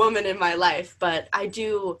single woman in my life, but I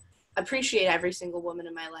do appreciate every single woman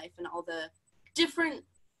in my life and all the different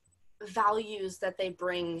values that they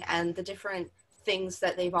bring and the different things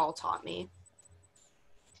that they've all taught me.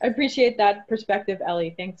 I appreciate that perspective,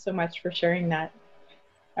 Ellie. Thanks so much for sharing that.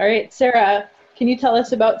 All right, Sara, can you tell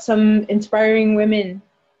us about some inspiring women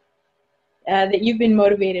that you've been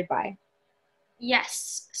motivated by?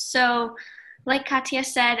 Yes. So like Katya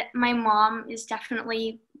said, my mom is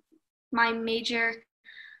definitely my major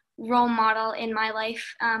role model in my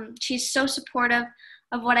life. She's so supportive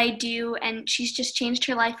of what I do, and she's just changed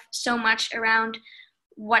her life so much around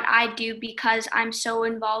what I do because I'm so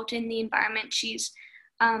involved in the environment. She's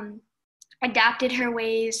adapted her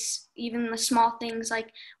ways, even the small things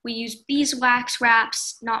like we use beeswax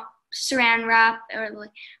wraps, not saran wrap, or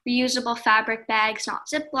like reusable fabric bags, not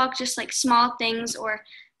Ziploc, just like small things. Or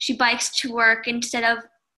she bikes to work instead of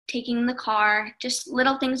taking the car. Just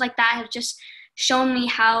little things like that have just shown me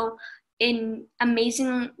how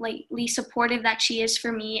amazingly supportive that she is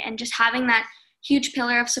for me, and just having that huge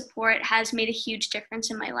pillar of support has made a huge difference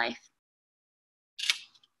in my life.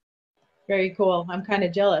 Very cool. I'm kind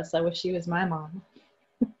of jealous. I wish she was my mom.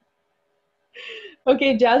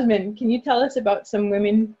 Okay, Jasmine, can you tell us about some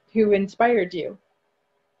women who inspired you?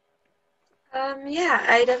 Yeah,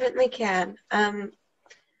 I definitely can.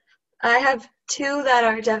 I have two that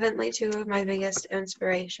are definitely two of my biggest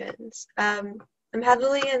inspirations. I'm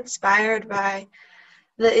heavily inspired by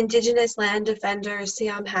the Indigenous land defender,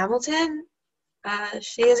 Siam Hamilton.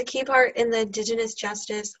 She is a key part in the Indigenous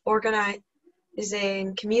justice organizing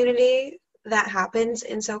community that happens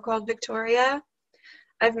in so-called Victoria.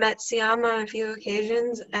 I've met Siam on a few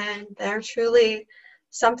occasions, and they're truly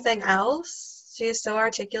something else. She is so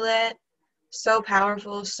articulate, so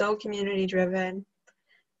powerful, so community-driven.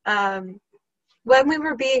 When we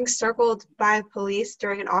were being circled by police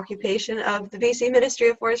during an occupation of the BC Ministry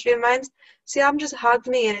of Forestry and Mines, Siam just hugged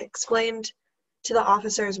me and explained to the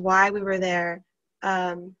officers why we were there.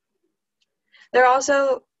 They're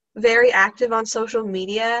also very active on social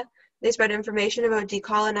media. They spread information about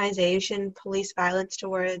decolonization, police violence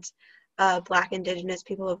towards Black, Indigenous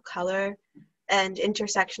people of color, and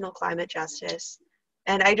intersectional climate justice.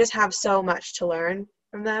 And I just have so much to learn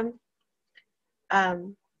from them.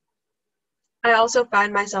 I also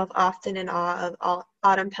find myself often in awe of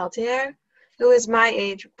Autumn Peltier, who is my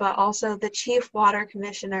age, but also the Chief Water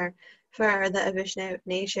Commissioner for the Anishinaabe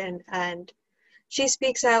Nation, and she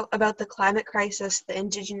speaks out about the climate crisis, the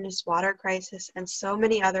Indigenous water crisis, and so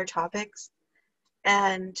many other topics,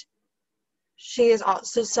 and she is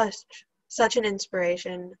also such an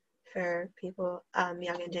inspiration for people,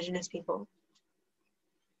 young Indigenous people.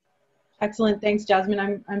 Excellent, thanks,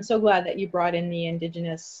 Jasmine. I'm so glad that you brought in the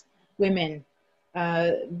Indigenous women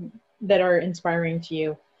that are inspiring to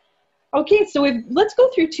you. Okay, so let's go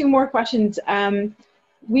through two more questions.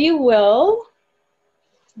 We will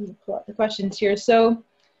let me pull out the questions here. So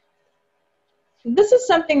this is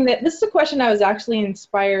a question I was actually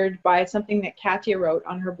inspired by something that Katya wrote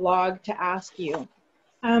on her blog to ask you.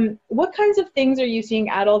 What kinds of things are you seeing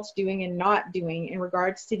adults doing and not doing in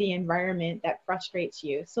regards to the environment that frustrates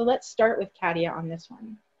you? So let's start with Katya on this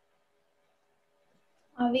one.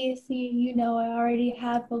 Obviously, you know, I already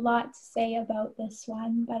have a lot to say about this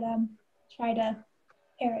one, but try to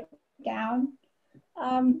pare it down.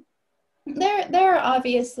 There are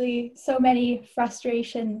obviously so many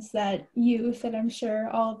frustrations that youth, and I'm sure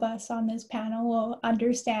all of us on this panel will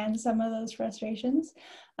understand some of those frustrations,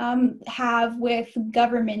 have with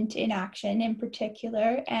government inaction in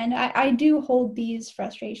particular. And I do hold these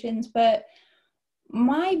frustrations, but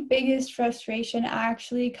my biggest frustration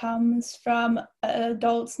actually comes from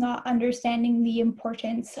adults not understanding the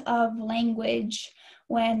importance of language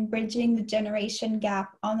when bridging the generation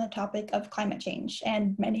gap on the topic of climate change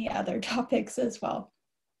and many other topics as well.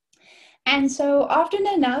 And so often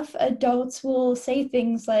enough, adults will say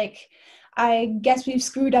things like, I guess we've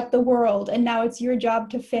screwed up the world and now it's your job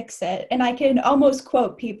to fix it. And I can almost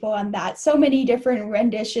quote people on that. So many different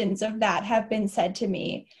renditions of that have been said to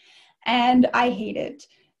me. And I hate it.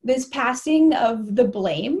 This passing of the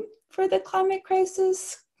blame for the climate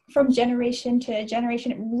crisis from generation to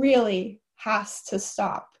generation, it really has to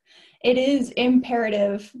stop. It is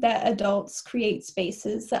imperative that adults create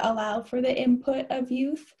spaces that allow for the input of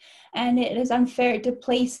youth, and it is unfair to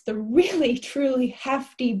place the really, truly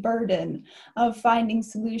hefty burden of finding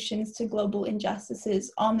solutions to global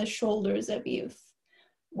injustices on the shoulders of youth.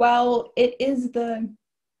 While it is the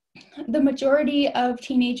majority of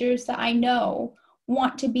teenagers that I know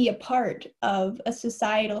want to be a part of a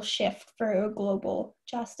societal shift for global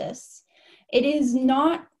justice, it is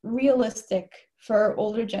not realistic for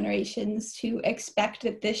older generations to expect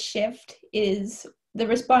that this shift is the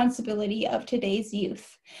responsibility of today's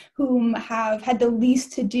youth, whom have had the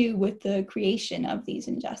least to do with the creation of these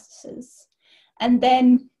injustices. And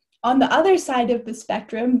then on the other side of the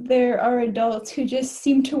spectrum, there are adults who just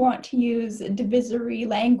seem to want to use divisory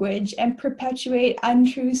language and perpetuate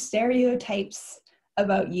untrue stereotypes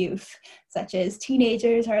about youth, such as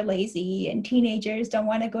teenagers are lazy and teenagers don't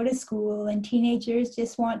want to go to school and teenagers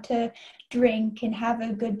just want to drink and have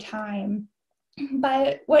a good time.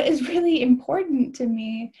 But what is really important to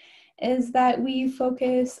me is that we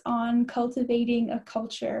focus on cultivating a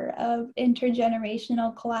culture of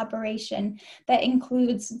intergenerational collaboration that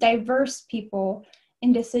includes diverse people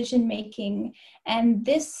in decision making. And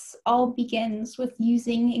this all begins with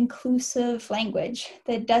using inclusive language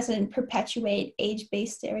that doesn't perpetuate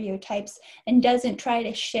age-based stereotypes and doesn't try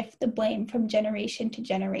to shift the blame from generation to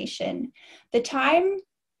generation. The time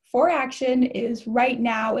for action is right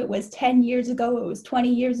now. It was 10 years ago, it was 20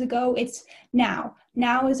 years ago, it's now.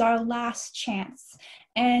 Now is our last chance.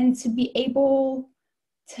 And to be able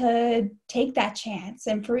to take that chance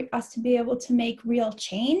and for us to be able to make real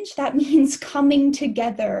change, that means coming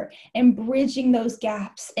together and bridging those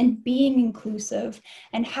gaps and being inclusive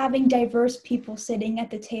and having diverse people sitting at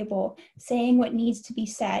the table, saying what needs to be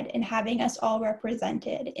said and having us all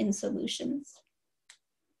represented in solutions.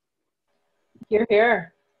 Hear,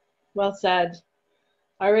 hear. Well said.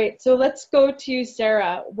 All right, so let's go to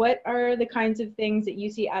Sara. What are the kinds of things that you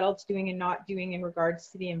see adults doing and not doing in regards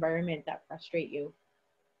to the environment that frustrate you?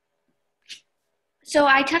 So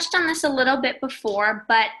I touched on this a little bit before,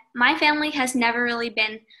 but my family has never really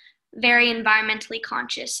been very environmentally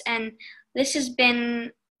conscious. And this has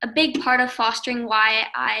been a big part of fostering why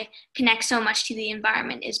I connect so much to the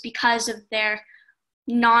environment, is because of their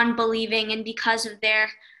non-believing and because of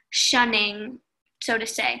their shunning, so to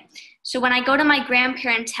say. So when I go to my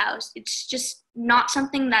grandparents' house, it's just not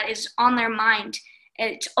something that is on their mind.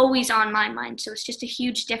 It's always on my mind. So it's just a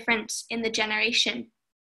huge difference in the generation.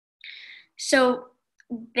 So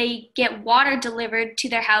they get water delivered to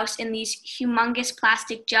their house in these humongous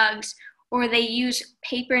plastic jugs, or they use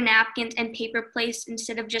paper napkins and paper plates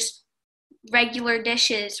instead of just regular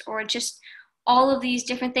dishes, or just all of these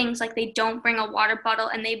different things. Like they don't bring a water bottle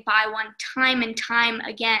and they buy one time and time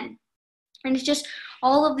again. And it's just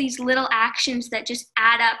all of these little actions that just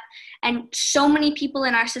add up. And so many people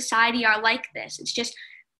in our society are like this. It's just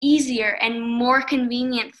easier and more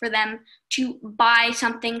convenient for them to buy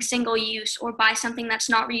something single use or buy something that's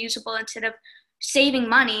not reusable instead of saving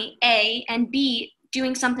money, A, and B,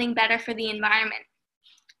 doing something better for the environment.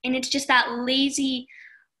 And it's just that lazy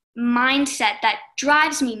mindset that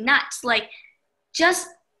drives me nuts. Like, just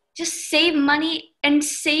save money and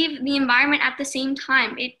save the environment at the same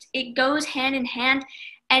time. It goes hand in hand,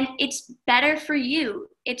 and it's better for you.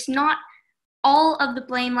 It's not all of the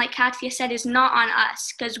blame, like Katya said, is not on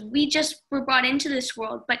us, because we just were brought into this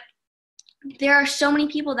world. But there are so many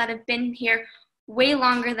people that have been here way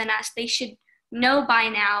longer than us. They should know by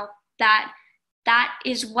now that that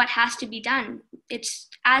is what has to be done. It's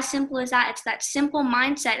as simple as that. It's that simple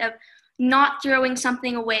mindset of not throwing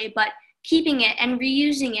something away, but keeping it and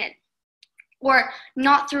reusing it, or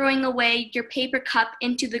not throwing away your paper cup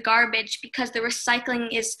into the garbage because the recycling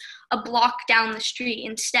is a block down the street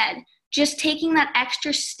instead. Just taking that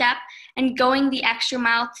extra step and going the extra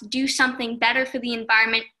mile to do something better for the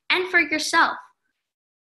environment and for yourself.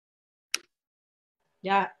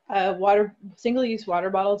 Yeah, single-use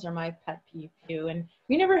water bottles are my pet peeve too. And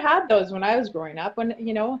we never had those when I was growing up. When,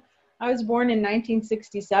 I was born in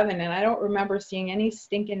 1967, and I don't remember seeing any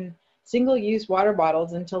stinking single-use water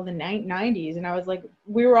bottles until the 90s. And I was like,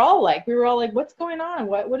 we were all like, what's going on?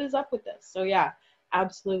 What is up with this? So yeah,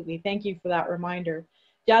 absolutely. Thank you for that reminder.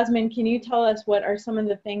 Jasmine, can you tell us what are some of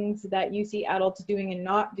the things that you see adults doing and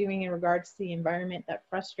not doing in regards to the environment that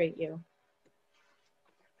frustrate you?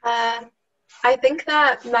 I think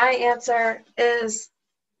that my answer is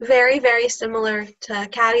very, very similar to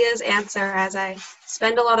Katia's answer, as I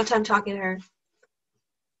spend a lot of time talking to her.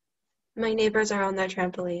 My neighbors are on their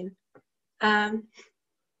trampoline.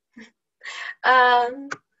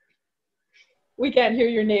 We can't hear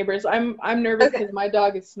your neighbors. I'm nervous because Okay. my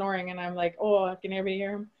dog is snoring, and I'm like, oh, can everybody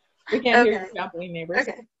hear him? We can't hear your trampoline neighbors.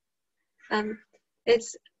 Okay.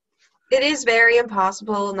 It is very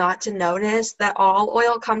impossible not to notice that all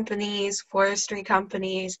oil companies, forestry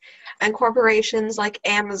companies, and corporations like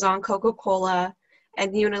Amazon, Coca-Cola,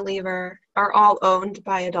 and Unilever are all owned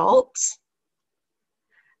by adults.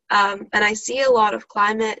 And I see a lot of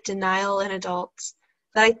climate denial in adults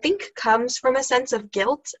that I think comes from a sense of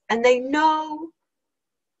guilt, and they know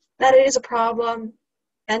that it is a problem,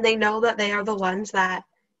 and they know that they are the ones that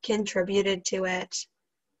contributed to it.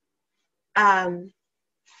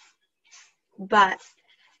 But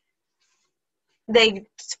they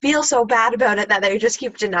feel so bad about it that they just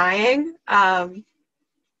keep denying. I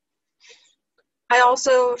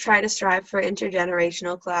also try to strive for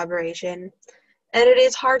intergenerational collaboration, and it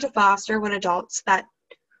is hard to foster when adults that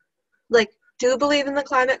do believe in the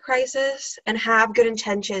climate crisis and have good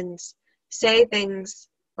intentions say things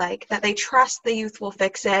like that they trust the youth will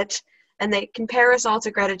fix it, and they compare us all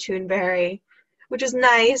to Greta Thunberg, which is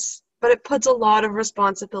nice, but it puts a lot of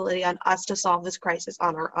responsibility on us to solve this crisis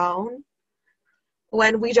on our own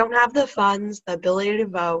when we don't have the funds, the ability to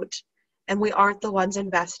vote, and we aren't the ones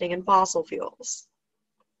investing in fossil fuels.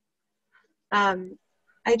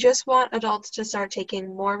 I just want adults to start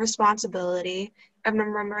taking more responsibility and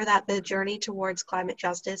remember that the journey towards climate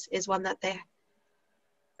justice is one that they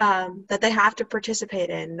have to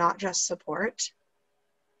participate in, not just support.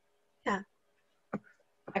 Yeah.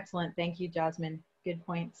 Excellent. Thank you, Jasmine. Good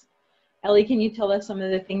points. Ellie, can you tell us some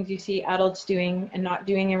of the things you see adults doing and not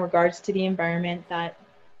doing in regards to the environment that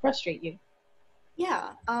frustrate you? Yeah.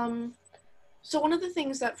 So one of the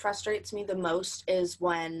things that frustrates me the most is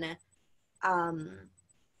when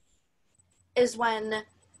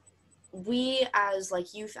we as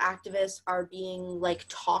like youth activists are being like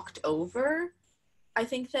talked over. I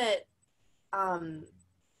think that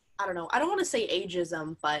I don't know, I don't want to say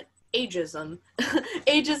ageism, but ageism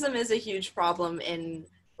ageism is a huge problem in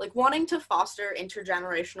like wanting to foster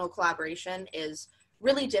intergenerational collaboration is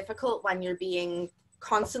really difficult when you're being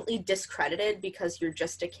constantly discredited because you're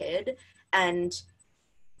just a kid. And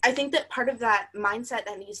I think that part of that mindset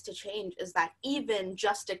that needs to change is that even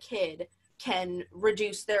just a kid can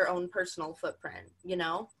reduce their own personal footprint, you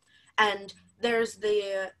know? And there's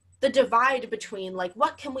the divide between like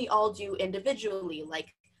what can we all do individually,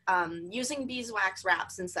 like using beeswax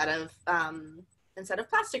wraps instead of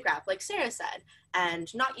plastic wrap, like Sara said,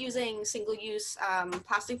 and not using single-use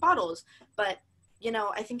plastic bottles. But you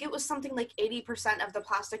know, I think it was something like 80% of the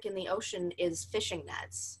plastic in the ocean is fishing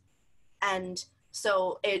nets, and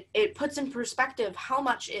so it puts in perspective how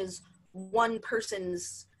much is one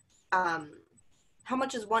person's going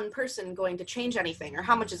to change anything, or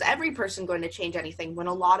how much is every person going to change anything, when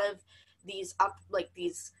a lot of these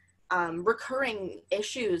recurring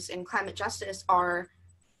issues in climate justice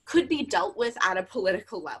could be dealt with at a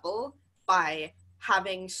political level by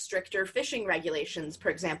having stricter fishing regulations. For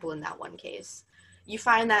example, in that one case, you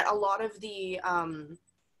find that a lot of the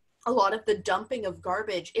dumping of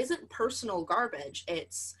garbage isn't personal garbage.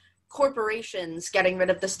 It's corporations getting rid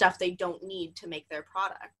of the stuff they don't need to make their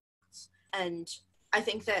products. And I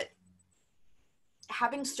think that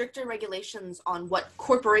having stricter regulations on what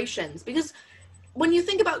corporations, because when you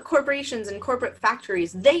think about corporations and corporate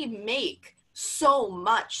factories, they make so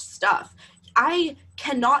much stuff. I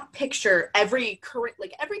cannot picture every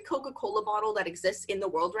Coca-Cola bottle that exists in the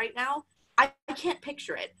world right now. I can't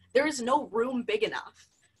picture it. There is no room big enough,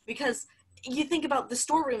 because you think about the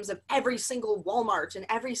storerooms of every single Walmart and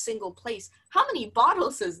every single place. How many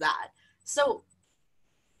bottles is that? So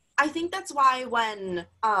I think that's why when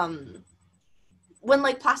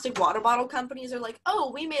like plastic water bottle companies are like,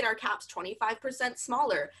 oh, we made our caps 25%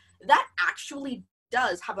 smaller, that actually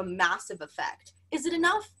does have a massive effect. Is it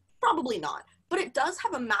enough? Probably not. But it does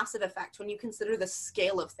have a massive effect when you consider the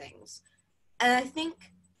scale of things. And I think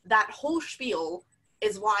that whole spiel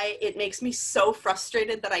is why it makes me so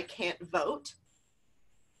frustrated that I can't vote.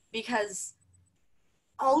 Because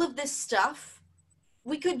all of this stuff,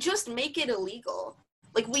 we could just make it illegal.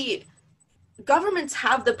 Like, governments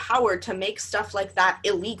have the power to make stuff like that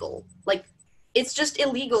illegal. Like, it's just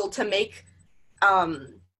illegal to make, to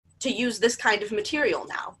use this kind of material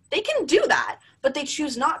now. They can do that, but they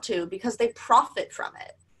choose not to because they profit from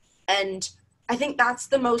it. And I think that's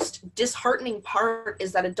the most disheartening part,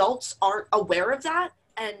 is that adults aren't aware of that.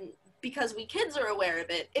 And because we kids are aware of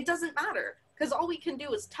it, it doesn't matter, because all we can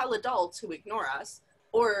do is tell adults who ignore us,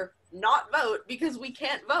 or not vote because we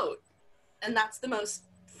can't vote. And that's the most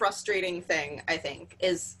frustrating thing, I think,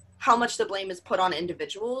 is how much the blame is put on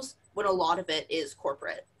individuals when a lot of it is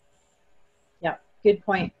corporate. Yeah, good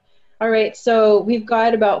point. All right, so we've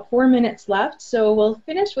got about 4 minutes left, so we'll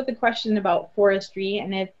finish with a question about forestry.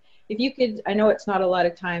 And if you could, I know it's not a lot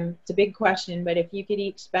of time, it's a big question, but if you could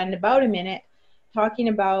each spend about a minute talking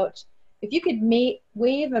about, if you could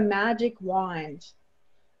wave a magic wand,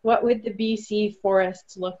 what would the BC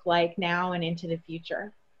forests look like now and into the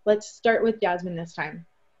future? Let's start with Jasmine this time.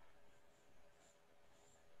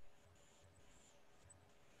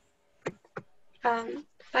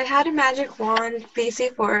 If I had a magic wand,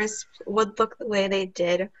 BC forests would look the way they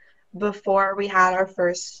did before we had our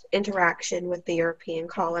first interaction with the European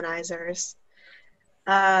colonizers.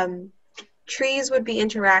 Trees would be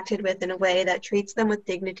interacted with in a way that treats them with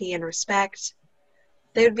dignity and respect.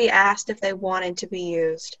 They would be asked if they wanted to be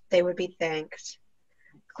used. They would be thanked.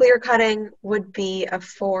 Clear cutting would be a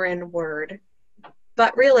foreign word.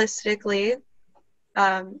 But realistically,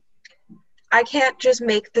 I can't just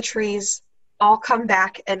make the trees all come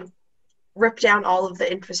back and rip down all of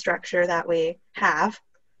the infrastructure that we have.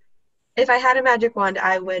 If I had a magic wand,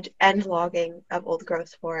 I would end logging of old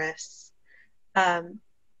growth forests. I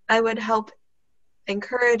would help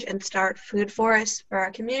encourage and start food forests for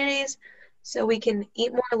our communities so we can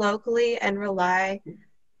eat more locally and rely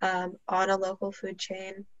on a local food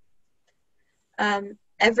chain.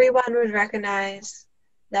 Everyone would recognize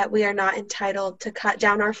that we are not entitled to cut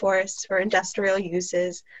down our forests for industrial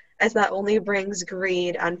uses, as that only brings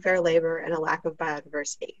greed, unfair labor, and a lack of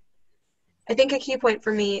biodiversity. I think a key point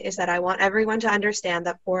for me is that I want everyone to understand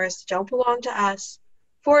that forests don't belong to us.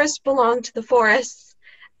 Forests belong to the forests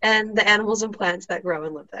and the animals and plants that grow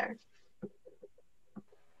and live there.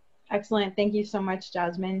 Excellent. Thank you so much,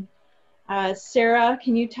 Jasmine. Sara,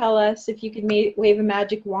 can you tell us, if you could wave a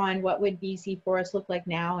magic wand, what would BC forests look like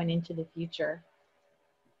now and into the future?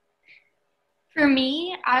 For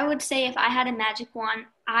me, I would say if I had a magic wand,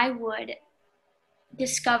 I would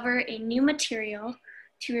discover a new material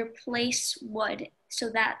to replace wood so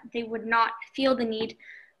that they would not feel the need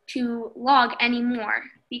to log anymore,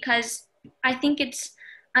 because I think it's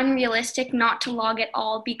unrealistic not to log at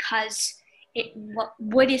all, because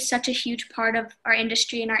wood is such a huge part of our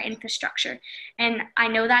industry and our infrastructure. And I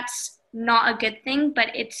know that's not a good thing, but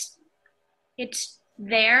it's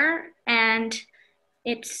there, and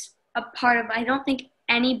it's a part of, I don't think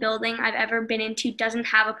any building I've ever been into doesn't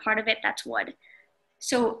have a part of it that's wood.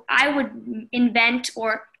 So I would invent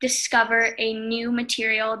or discover a new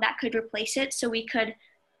material that could replace it, so we could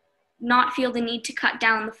not feel the need to cut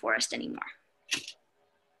down the forest anymore.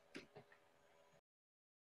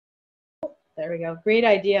 There we go. Great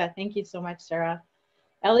idea. Thank you so much, Sara.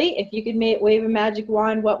 Ellie, if you could wave a magic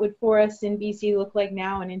wand, what would forests in BC look like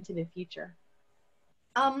now and into the future?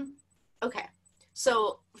 Okay.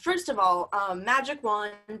 So first of all, magic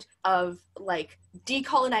wand of like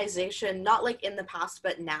decolonization, not like in the past,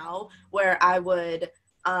 but now, where I would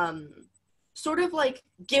sort of like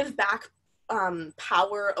give back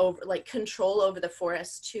power over, like control over the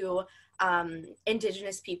forest to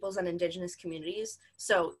Indigenous peoples and Indigenous communities.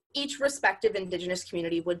 So each respective Indigenous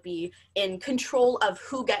community would be in control of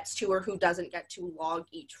who gets to or who doesn't get to log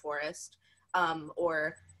each forest,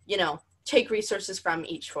 or, you know, take resources from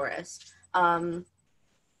each forest.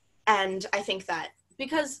 And I think that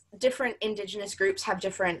because different Indigenous groups have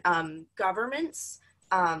different governments,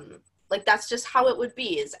 like that's just how it would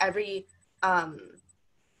be, is every,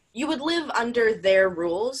 you would live under their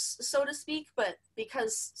rules, so to speak, but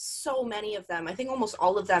because so many of them, I think almost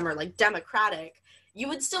all of them are like democratic, you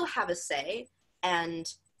would still have a say, and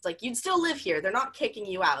it's like you'd still live here. They're not kicking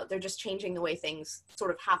you out. They're just changing the way things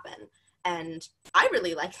sort of happen. And I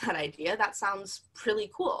really like that idea. That sounds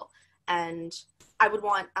really cool. And I would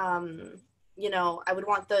want, you know, I would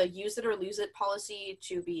want the use it or lose it policy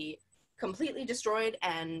to be completely destroyed,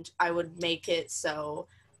 and I would make it so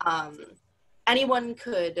anyone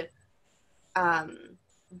could,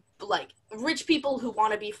 like rich people who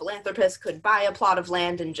want to be philanthropists could buy a plot of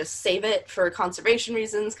land and just save it for conservation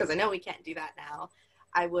reasons, because I know we can't do that now.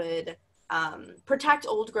 I would protect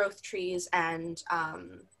old growth trees and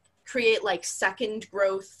create like second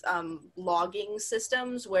growth logging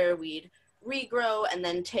systems where we'd regrow and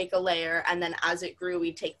then take a layer, and then as it grew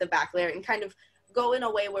we'd take the back layer, and kind of go in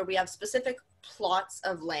a way where we have specific plots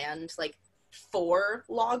of land like for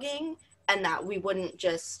logging, and that we wouldn't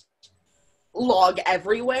just log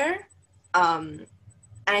everywhere. And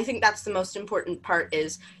I think that's the most important part,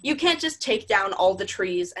 is you can't just take down all the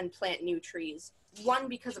trees and plant new trees. One,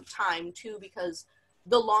 because of time. Two, because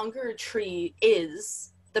the longer a tree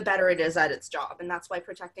is, the better it is at its job. And that's why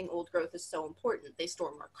protecting old growth is so important. They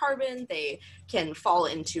store more carbon, they can fall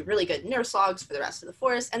into really good nurse logs for the rest of the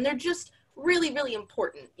forest, and they're just really, really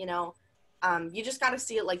important, you know? You just gotta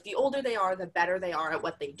see it like the older they are, the better they are at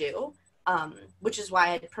what they do, which is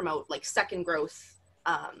why I promote like second growth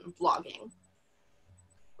logging.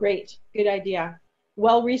 Great, good idea.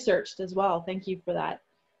 Well researched as well. Thank you for that.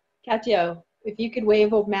 Katio, if you could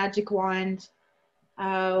wave a magic wand,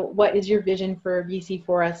 what is your vision for BC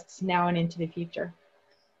forests now and into the future?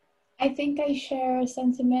 I think I share a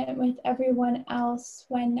sentiment with everyone else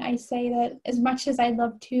when I say that as much as I'd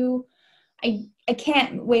love to, I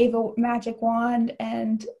can't wave a magic wand,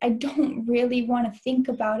 and I don't really want to think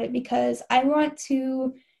about it, because I want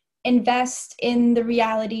to invest in the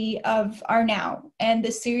reality of our now and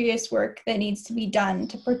the serious work that needs to be done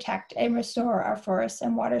to protect and restore our forests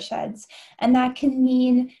and watersheds. And that can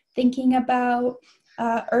mean thinking about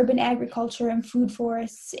urban agriculture and food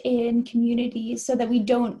forests in communities, so that we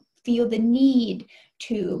don't feel the need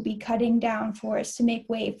to be cutting down forests to make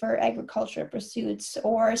way for agriculture pursuits,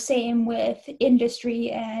 or same with industry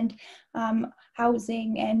and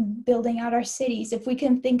housing and building out our cities. If we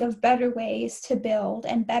can think of better ways to build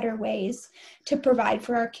and better ways to provide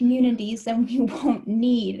for our communities, then we won't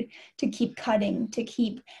need to keep cutting, to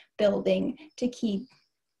keep building, to keep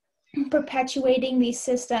perpetuating these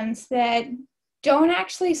systems that don't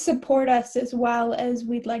actually support us as well as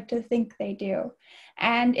we'd like to think they do.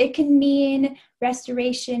 And it can mean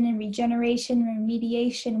restoration and regeneration and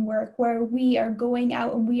remediation work, where we are going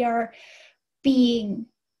out and we are being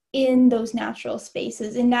in those natural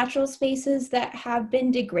spaces, in natural spaces that have been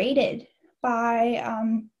degraded by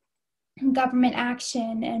government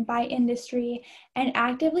action and by industry, and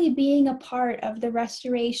actively being a part of the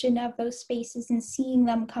restoration of those spaces and seeing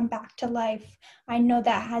them come back to life. I know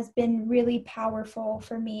that has been really powerful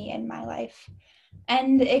for me in my life.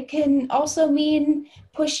 And it can also mean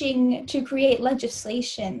pushing to create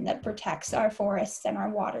legislation that protects our forests and our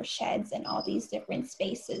watersheds and all these different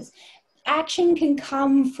spaces. Action can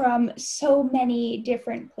come from so many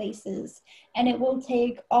different places, and it will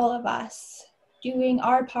take all of us doing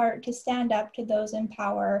our part to stand up to those in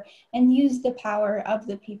power and use the power of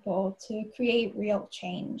the people to create real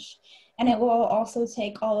change. And it will also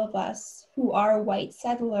take all of us who are white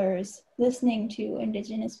settlers listening to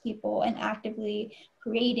Indigenous people and actively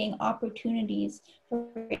creating opportunities for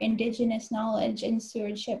Indigenous knowledge and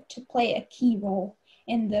stewardship to play a key role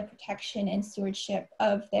in the protection and stewardship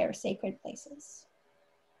of their sacred places.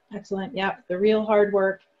 Excellent. Yeah, the real hard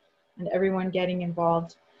work and everyone getting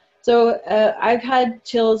involved. So I've had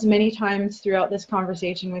chills many times throughout this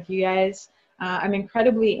conversation with you guys. I'm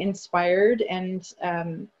incredibly inspired and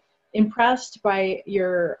impressed by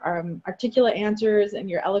your articulate answers and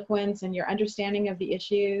your eloquence and your understanding of the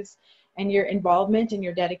issues and your involvement and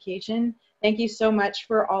your dedication. Thank you so much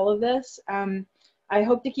for all of this. I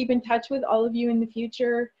hope to keep in touch with all of you in the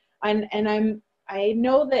future. And I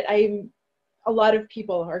know that a lot of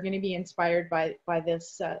people are going to be inspired by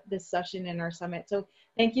this session in our summit. So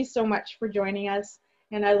thank you so much for joining us,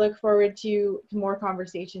 and I look forward to more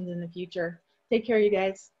conversations in the future. Take care, you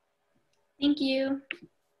guys. Thank you.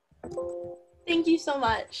 Thank you so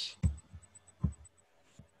much.